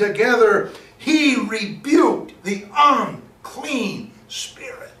running together, he rebuked the unclean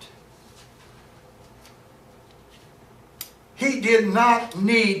spirit. He did not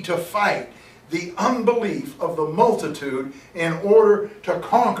need to fight the unbelief of the multitude in order to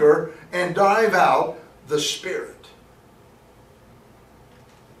conquer and drive out the spirit.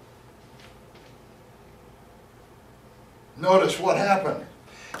 Notice what happened.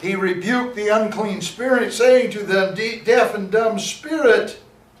 He rebuked the unclean spirit, saying to the deaf and dumb spirit,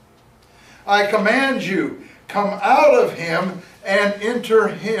 I command you, come out of him and enter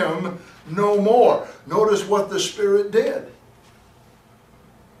him no more. Notice what the spirit did.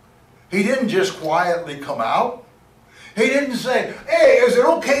 He didn't just quietly come out. He didn't say, hey, is it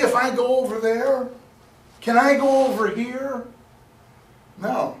okay if I go over there? Can I go over here?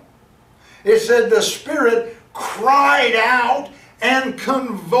 No. It said the spirit cried out and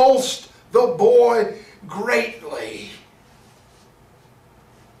convulsed the boy greatly.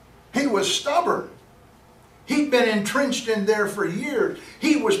 He was stubborn. He'd been entrenched in there for years.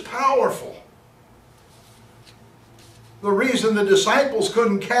 He was powerful. The reason the disciples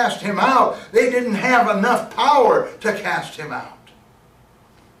couldn't cast him out, they didn't have enough power to cast him out.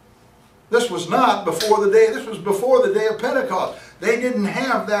 This was not before the day, this was before the day of Pentecost. They didn't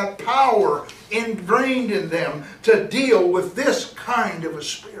have that power ingrained in them to deal with this kind of a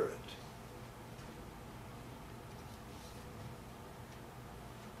spirit.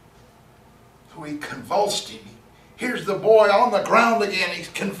 So he convulsed him. Here's the boy on the ground again. He's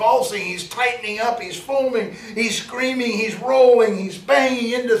convulsing, he's tightening up, he's foaming, he's screaming, he's rolling, he's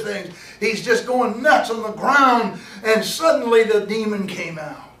banging into things. He's just going nuts on the ground. And suddenly the demon came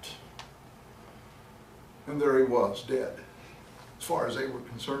out. And there he was, dead. As far as they were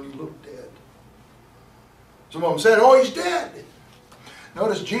concerned, he looked dead. Some of them said, oh, he's dead.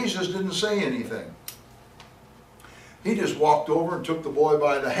 Notice Jesus didn't say anything. He just walked over and took the boy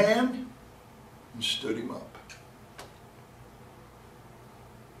by the hand and stood him up.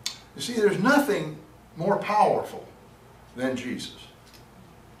 You see, there's nothing more powerful than Jesus.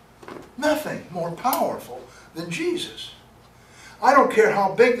 Nothing more powerful than Jesus. I don't care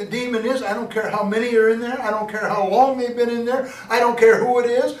how big the demon is. I don't care how many are in there. I don't care how long they've been in there. I don't care who it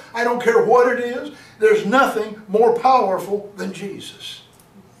is. I don't care what it is. There's nothing more powerful than Jesus.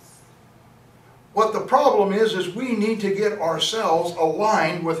 What the problem is we need to get ourselves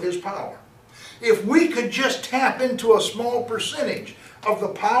aligned with His power. If we could just tap into a small percentage of the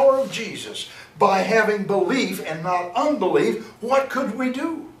power of Jesus by having belief and not unbelief, what could we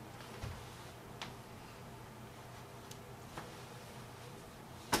do?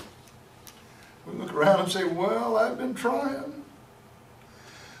 We look around and say, well, I've been trying.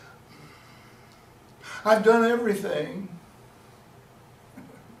 I've done everything.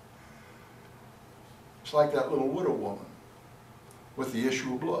 It's like that little widow woman with the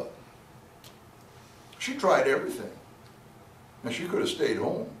issue of blood. She tried everything. Now, she could have stayed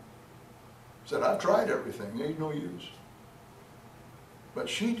home. Said, I've tried everything. There ain't no use. But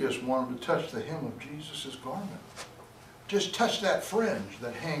she just wanted to touch the hem of Jesus' garment. Just touch that fringe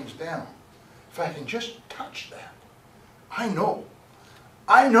that hangs down. If I can just touch that, I know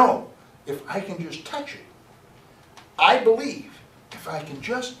if I can just touch it, I believe if I can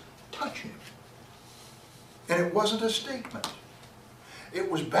just touch Him. And it wasn't a statement.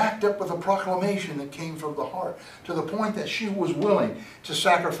 It was backed up with a proclamation that came from the heart, to the point that she was willing to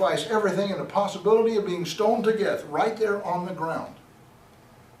sacrifice everything and the possibility of being stoned to death right there on the ground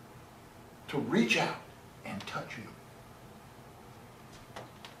to reach out and touch Him.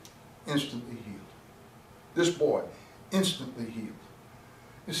 Instantly healed. This boy, instantly healed.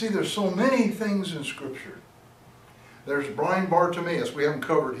 You see, there's so many things in Scripture. There's blind Bartimaeus. We haven't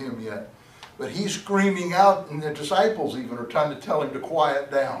covered him yet. But he's screaming out, and the disciples even are trying to tell him to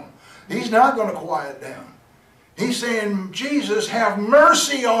quiet down. He's not going to quiet down. He's saying, Jesus, have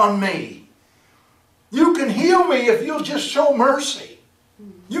mercy on me. You can heal me if you'll just show mercy.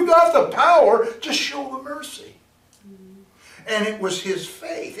 You got the power, just show the mercy. And it was his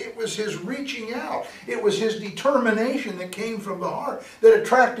faith, it was his reaching out, it was his determination that came from the heart that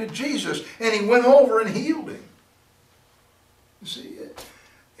attracted Jesus, and he went over and healed him. You see,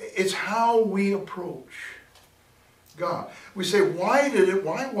 it's how we approach God. We say, why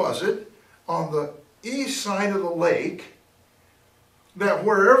was it on the east side of the lake that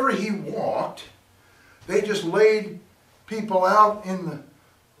wherever he walked, they just laid people out in the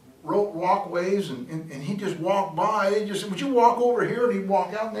walkways, and he just walked by. They just said, would you walk over here? And he'd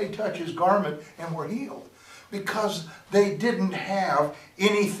walk out, and they'd touch his garment and were healed. Because they didn't have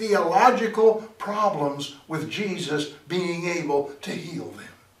any theological problems with Jesus being able to heal them.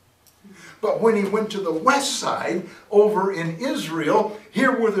 But when he went to the west side, over in Israel,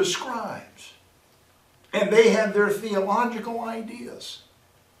 here were the scribes. And they had their theological ideas.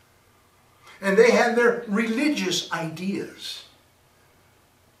 And they had their religious ideas.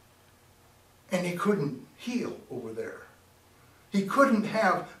 And he couldn't heal over there. He couldn't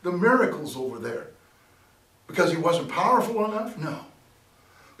have the miracles over there. Because he wasn't powerful enough? No.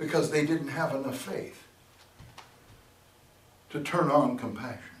 Because they didn't have enough faith to turn on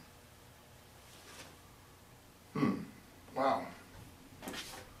compassion. Wow.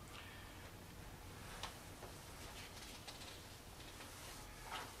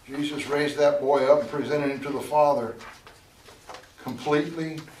 Jesus raised that boy up and presented him to the Father,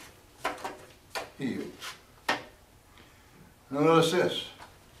 completely healed. Now notice this.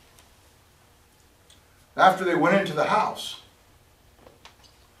 After they went into the house,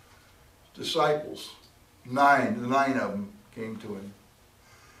 disciples, the nine of them came to him.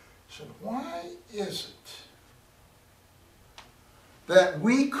 Said, why is it that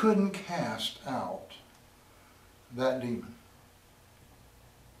we couldn't cast out that demon?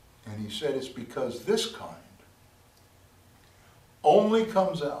 And he said, it's because this kind only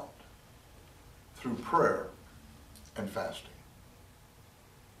comes out through prayer and fasting.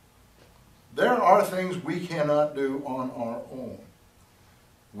 There are things we cannot do on our own.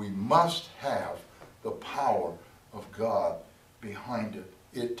 We must have the power of God behind it.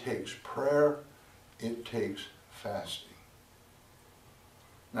 It takes prayer. It takes fasting.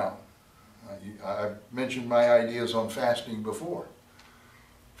 Now, I've mentioned my ideas on fasting before.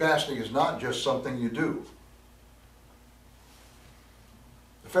 Fasting is not just something you do.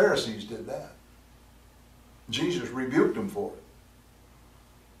 The Pharisees did that. Jesus rebuked them for it.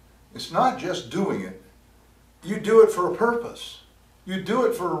 It's not just doing it. You do it for a purpose. You do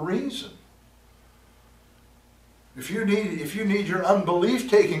it for a reason. If you need your unbelief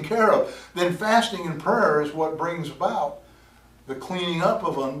taken care of, then fasting and prayer is what brings about the cleaning up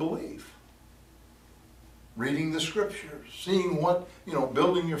of unbelief. reading the scriptures, seeing what,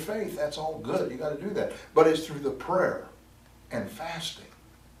 building your faith. That's all good. You got to do that. But it's through the prayer and fasting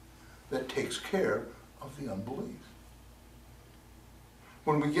that takes care of the unbelief.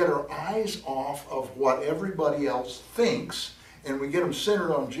 When we get our eyes off of what everybody else thinks and we get them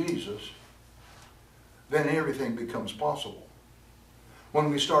centered on Jesus, then everything becomes possible. When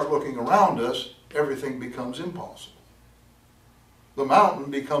we start looking around us, everything becomes impossible. The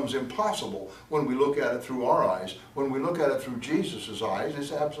mountain becomes impossible when we look at it through our eyes. When we look at it through Jesus' eyes,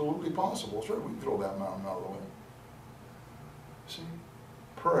 it's absolutely possible. Sure, we can throw that mountain out of the way. See?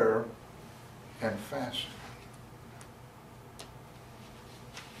 Prayer and fasting.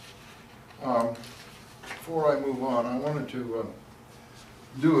 Before I move on, I wanted to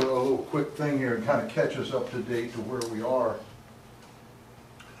do a little quick thing here and kind of catch us up to date to where we are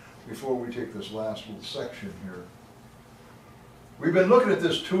before we take this last little section here. We've been looking at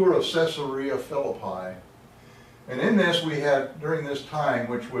this tour of Caesarea Philippi, and in this we had, during this time,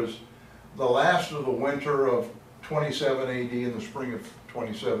 which was the last of the winter of 27 AD, in the spring of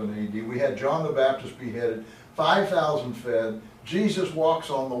 27 AD, we had John the Baptist beheaded, 5,000 fed, Jesus walks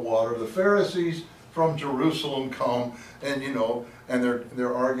on the water, the Pharisees from Jerusalem come, and and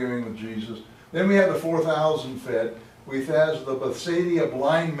they're arguing with Jesus. Then we have the 4,000 fed. We have the Bethsaida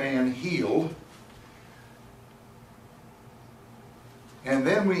blind man healed. And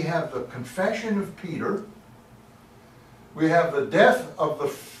then we have the confession of Peter. We have the death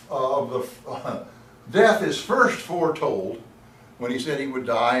death is first foretold when he said he would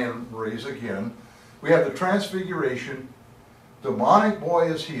die and rise again. We have the transfiguration. Demonic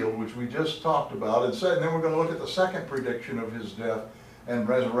boy is healed, which we just talked about, and then we're going to look at the second prediction of his death and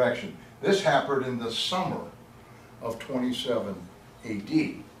resurrection. This happened in the summer of 27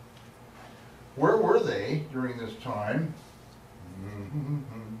 AD. Where were they during this time?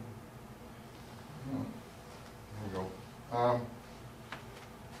 There we go.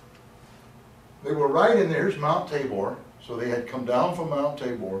 They were right in there's Mount Tabor, so they had come down from Mount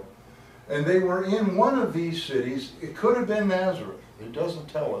Tabor, and they were in one of these cities. It could have been Nazareth. It doesn't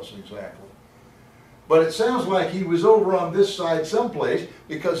tell us exactly. But it sounds like he was over on this side someplace,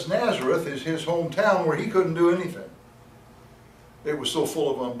 because Nazareth is his hometown where he couldn't do anything. It was so full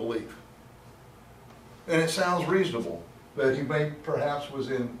of unbelief. And it sounds reasonable that he perhaps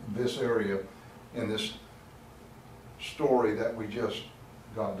was in this area, in this story that we just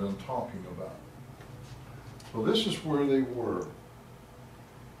got done talking about. So this is where they were.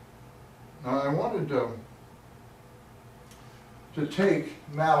 Now I wanted to take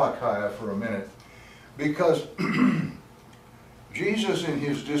Malachi for a minute, because Jesus, in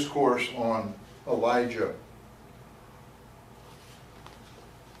his discourse on Elijah,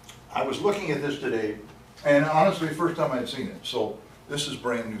 I was looking at this today, and honestly, first time I'd seen it, so this is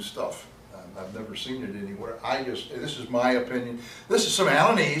brand new stuff. I've never seen it anywhere. This is my opinion. This is some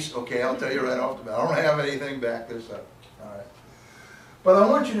Alanese, okay, I'll tell you right off the bat. I don't have anything back this up. All right. But I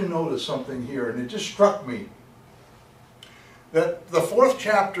want you to notice something here, and it just struck me that the 4th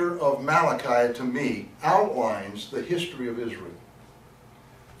chapter of Malachi, to me, outlines the history of Israel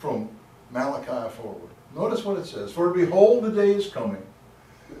from Malachi forward. Notice what it says. For behold, the day is coming,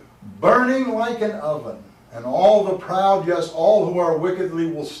 burning like an oven, and all the proud, yes, all who are wickedly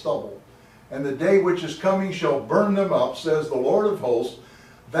will stubble. And the day which is coming shall burn them up, says the Lord of hosts,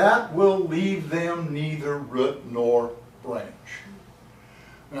 that will leave them neither root nor branch.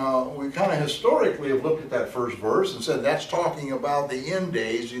 Now, we kind of historically have looked at that first verse and said that's talking about the end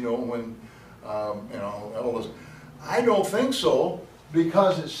days, when, all this. I don't think so,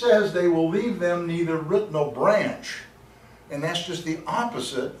 because it says they will leave them neither root nor branch. And that's just the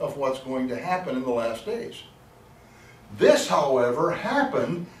opposite of what's going to happen in the last days. This, however,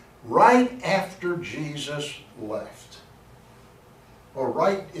 happened right after Jesus left.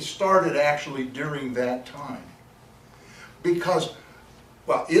 It started actually during that time. Because,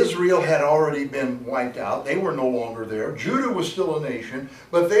 Israel had already been wiped out. They were no longer there. Judah was still a nation,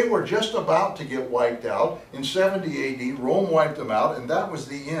 but they were just about to get wiped out. In 70 AD, Rome wiped them out, and that was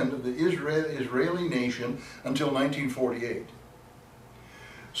the end of the Israeli nation until 1948.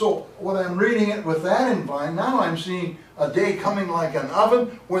 So when I'm reading it with that in mind, now I'm seeing a day coming like an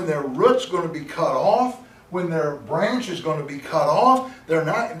oven when their root's going to be cut off, when their branch is going to be cut off. They're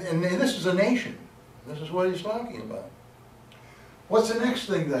not, and this is a nation. This is what he's talking about. What's the next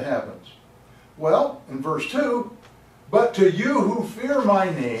thing that happens? Well, in verse 2, but to you who fear my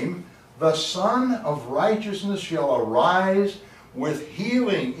name, the Son of Righteousness shall arise with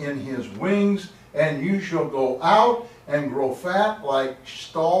healing in his wings, and you shall go out and grow fat like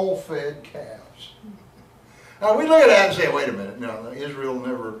stall-fed calves. Now we look at that and say, wait a minute, no, Israel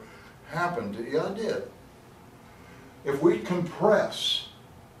never happened. Yeah, it did. if we compress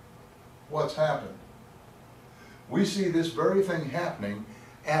what's happened, we see this very thing happening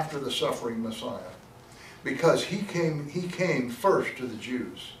after the suffering Messiah. Because he came first to the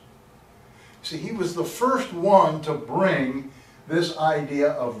Jews. See, he was the first one to bring this idea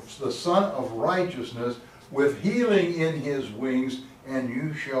of the Son of Righteousness with healing in his wings, and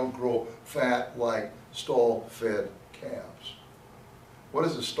you shall grow fat like stall-fed calves. What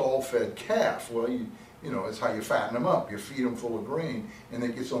is a stall-fed calf? Well, you know, it's how you fatten them up. You feed them full of grain, and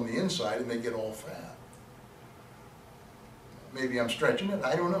it gets on the inside, and they get all fat. Maybe I'm stretching it.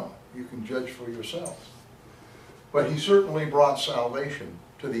 I don't know. You can judge for yourselves. But he certainly brought salvation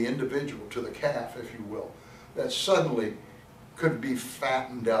to the individual, to the calf, if you will, that suddenly could be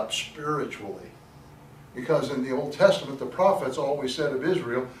fattened up spiritually. Because in the Old Testament, the prophets always said of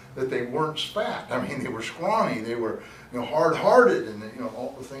Israel that they weren't fat. I mean, they were scrawny, they were, you know, hard-hearted, and you know,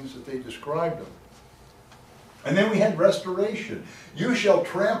 all the things that they described them. And then we had restoration. You shall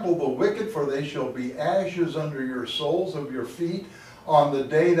trample the wicked, for they shall be ashes under your soles of your feet on the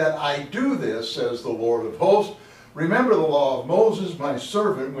day that I do this, says the Lord of hosts. Remember the law of Moses, my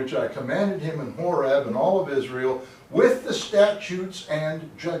servant, which I commanded him in Horeb and all of Israel, with the statutes and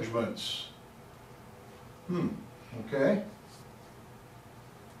judgments. Okay.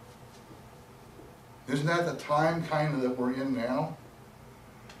 Isn't that the time kind of that we're in now?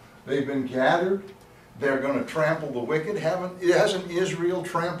 They've been gathered. They're going to trample the wicked. Hasn't Israel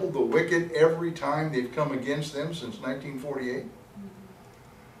trampled the wicked every time they've come against them since 1948?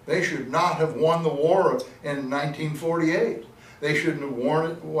 They should not have won the war in 1948. They shouldn't have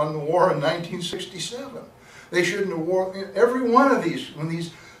won the war in 1967. They shouldn't have won every one of these, when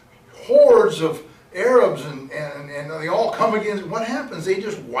these hordes of Arabs and they all come against, what happens? They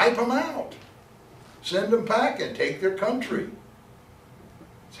just wipe them out. Send them packing, take their country.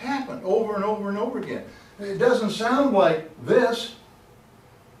 It's happened over and over and over again. It doesn't sound like this.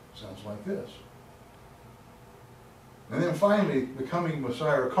 It sounds like this. And then finally, the coming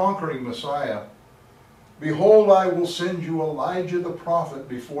Messiah, or conquering Messiah, behold, I will send you Elijah the prophet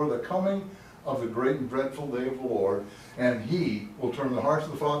before the coming of the great and dreadful day of the Lord, and he will turn the hearts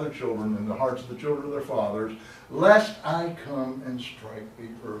of the father to children and the hearts of the children to their fathers, lest I come and strike the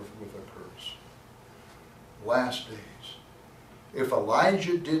earth with a curse. Last days. If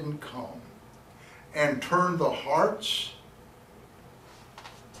Elijah didn't come and turn the hearts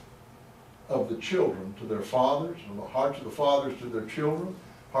of the children to their fathers, and the hearts of the fathers to their children,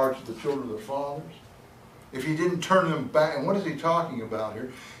 hearts of the children to their fathers, if he didn't turn them back, and what is he talking about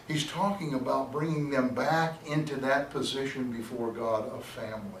here? He's talking about bringing them back into that position before God of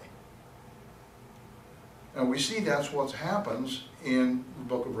family. And we see that's what happens in the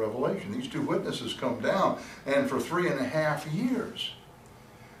book of Revelation. These two witnesses come down, and for 3.5 years,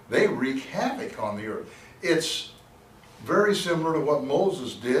 they wreak havoc on the earth. It's very similar to what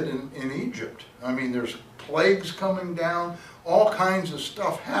Moses did in Egypt. I mean, there's plagues coming down, all kinds of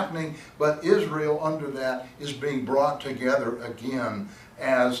stuff happening, but Israel under that is being brought together again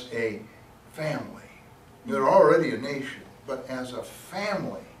as a family. They're already a nation, but as a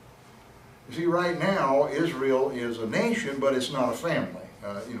family. You see, right now, Israel is a nation, but it's not a family.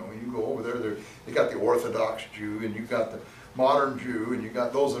 You know, when you go over there, they got the Orthodox Jew, and you got the modern Jew, and you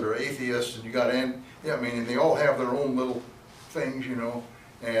got those that are atheists, and you got, and they all have their own little things, you know,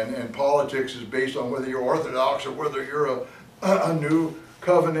 and politics is based on whether you're Orthodox or whether you're a new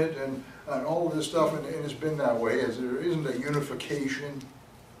covenant, and all of this stuff, and it's been that way, as there isn't a unification,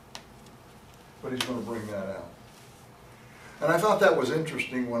 but he's going to bring that out. And I thought that was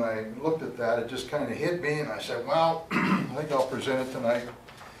interesting when I looked at that. It just kind of hit me, and I said, well, I think I'll present it tonight,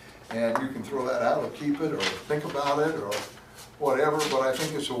 and you can throw that out or keep it or think about it or whatever, but I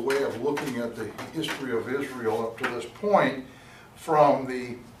think it's a way of looking at the history of Israel up to this point from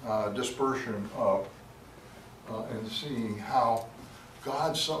the dispersion of and seeing how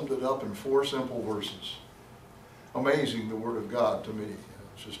God summed it up in 4 simple verses. Amazing, the Word of God to me.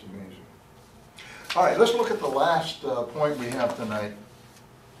 It's just amazing. All right, let's look at the last point we have tonight.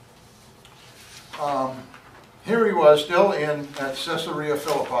 Here he was, still at Caesarea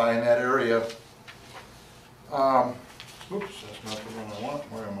Philippi, in that area. Oops, that's not the one I want.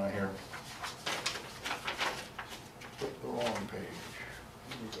 Where am I here? Flip the wrong page.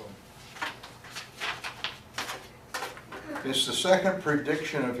 Here we go. It's the second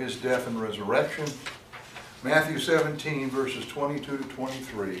prediction of his death and resurrection. Matthew 17, verses 22 to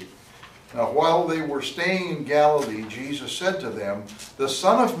 23. Now, while they were staying in Galilee, Jesus said to them, the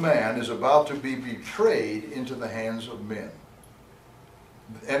Son of Man is about to be betrayed into the hands of men.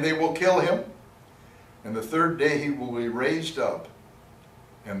 And they will kill him, and the third day he will be raised up.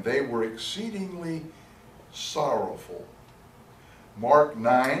 And they were exceedingly sorrowful. Mark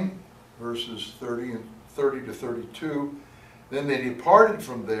 9, verses 30 to 32. Then they departed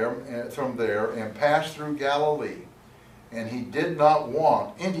from there and passed through Galilee, and he did not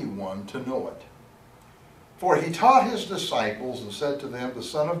want anyone to know it. For he taught his disciples and said to them, the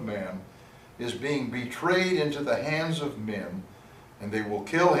Son of Man is being betrayed into the hands of men, and they will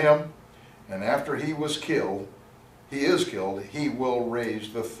kill him, and after he is killed, he will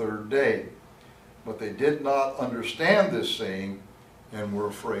raise the third day. But they did not understand this saying, and were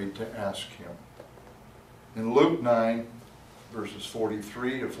afraid to ask him. In Luke 9, verses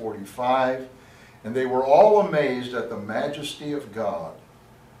 43 to 45, and they were all amazed at the majesty of God.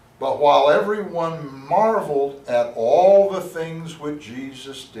 But while everyone marveled at all the things which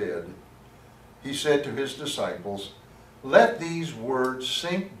Jesus did, he said to his disciples, let these words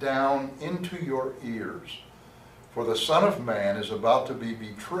sink down into your ears, for the Son of Man is about to be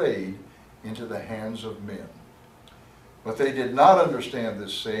betrayed into the hands of men. But they did not understand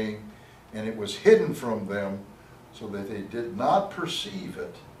this saying, and it was hidden from them, so that they did not perceive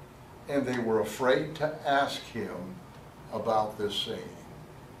it, and they were afraid to ask him about this saying.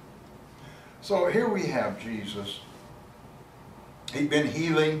 So here we have Jesus. He'd been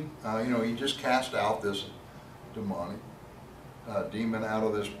healing, he just cast out this demonic demon out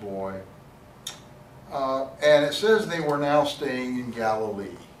of this boy. And it says they were now staying in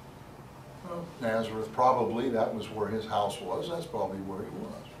Galilee. Well, Nazareth, probably, that was where his house was. That's probably where he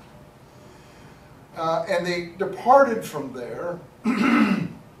was. And they departed from there,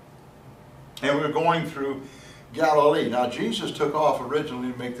 and we were going through Galilee. Now, Jesus took off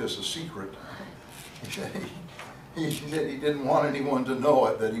originally to make this a secret. He said he didn't want anyone to know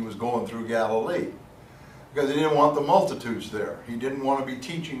it, that he was going through Galilee, because he didn't want the multitudes there. He didn't want to be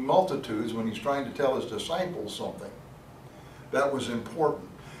teaching multitudes when he's trying to tell his disciples something. That was important.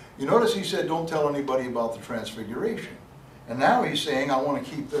 You notice he said, don't tell anybody about the transfiguration. And now he's saying, I want to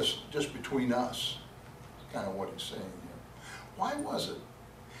keep this just between us. That's kind of what he's saying here. Why was it?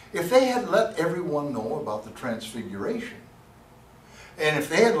 If they had let everyone know about the transfiguration, and if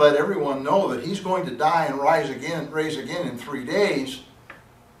they had let everyone know that he's going to die and raise again in 3 days,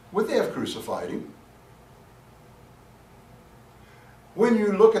 would they have crucified him? When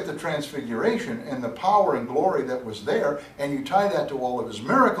you look at the transfiguration and the power and glory that was there, and you tie that to all of his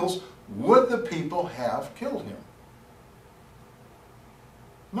miracles, would the people have killed him?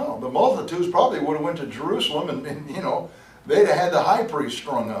 No, the multitudes probably would have went to Jerusalem and they'd have had the high priest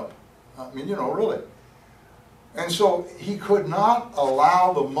strung up. I mean, really. And so he could not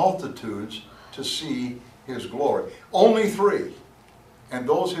allow the multitudes to see his glory. Only 3, and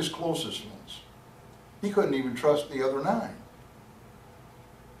those his closest ones. He couldn't even trust the other 9.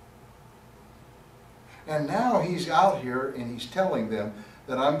 And now he's out here and he's telling them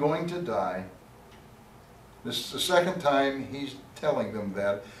that I'm going to die. This is the second time he's telling them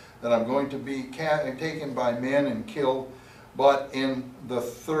that I'm going to be taken by men and killed, but on the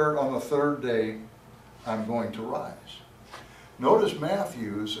third day, I'm going to rise. Notice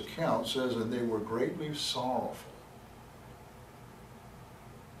Matthew's account says, and they were greatly sorrowful.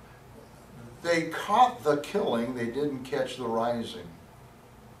 They caught the killing, they didn't catch the rising.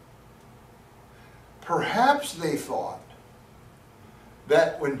 Perhaps they thought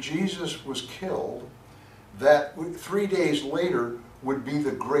that when Jesus was killed, that 3 days later would be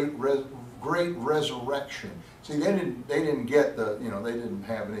the great resurrection. See, they didn't get they didn't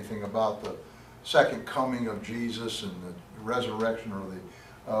have anything about the second coming of Jesus and the resurrection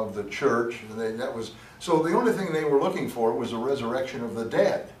of the church. So the only thing they were looking for was the resurrection of the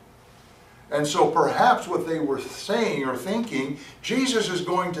dead. And so perhaps what they were saying or thinking, Jesus is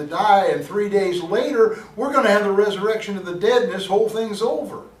going to die, and 3 days later we're going to have the resurrection of the dead and this whole thing's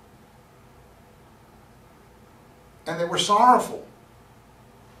over. And they were sorrowful.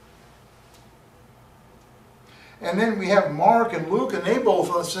 And then we have Mark and Luke, and they both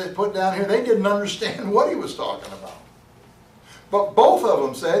put down here, they didn't understand what he was talking about. But both of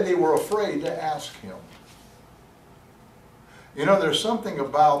them said they were afraid to ask him. There's something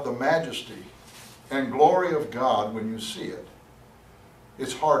about the majesty and glory of God when you see it.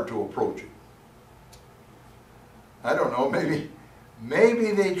 It's hard to approach it. I don't know,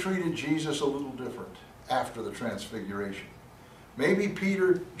 maybe they treated Jesus a little different after the transfiguration. Maybe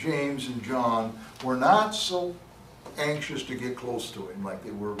Peter, James, and John were not so anxious to get close to him like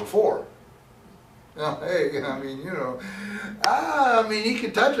they were before. Hey, he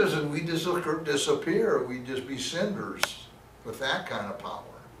could touch us and we'd disappear. We'd just be cinders with that kind of power.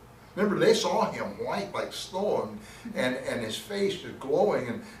 Remember, they saw him white like snow, and his face is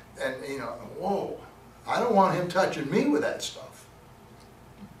glowing, and whoa, I don't want him touching me with that stuff.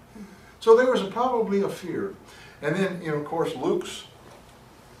 So there was probably a fear. And then, of course, Luke's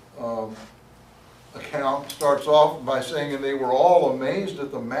account starts off by saying, and they were all amazed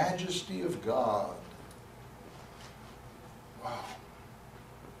at the majesty of God. Wow.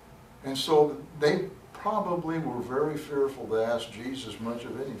 And so they probably were very fearful to ask Jesus much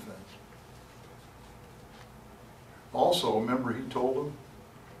of anything. Also, remember he told them,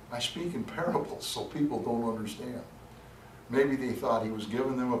 I speak in parables so people don't understand. Maybe they thought he was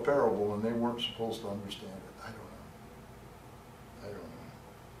giving them a parable and they weren't supposed to understand it. I don't know. I don't know.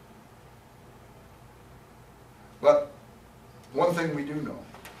 But one thing we do know,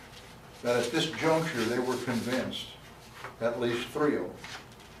 that at this juncture they were convinced, at least three of them,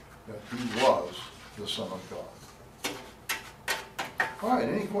 that he was the Son of God. All right,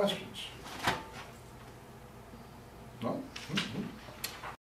 any questions? No? Mm-hmm.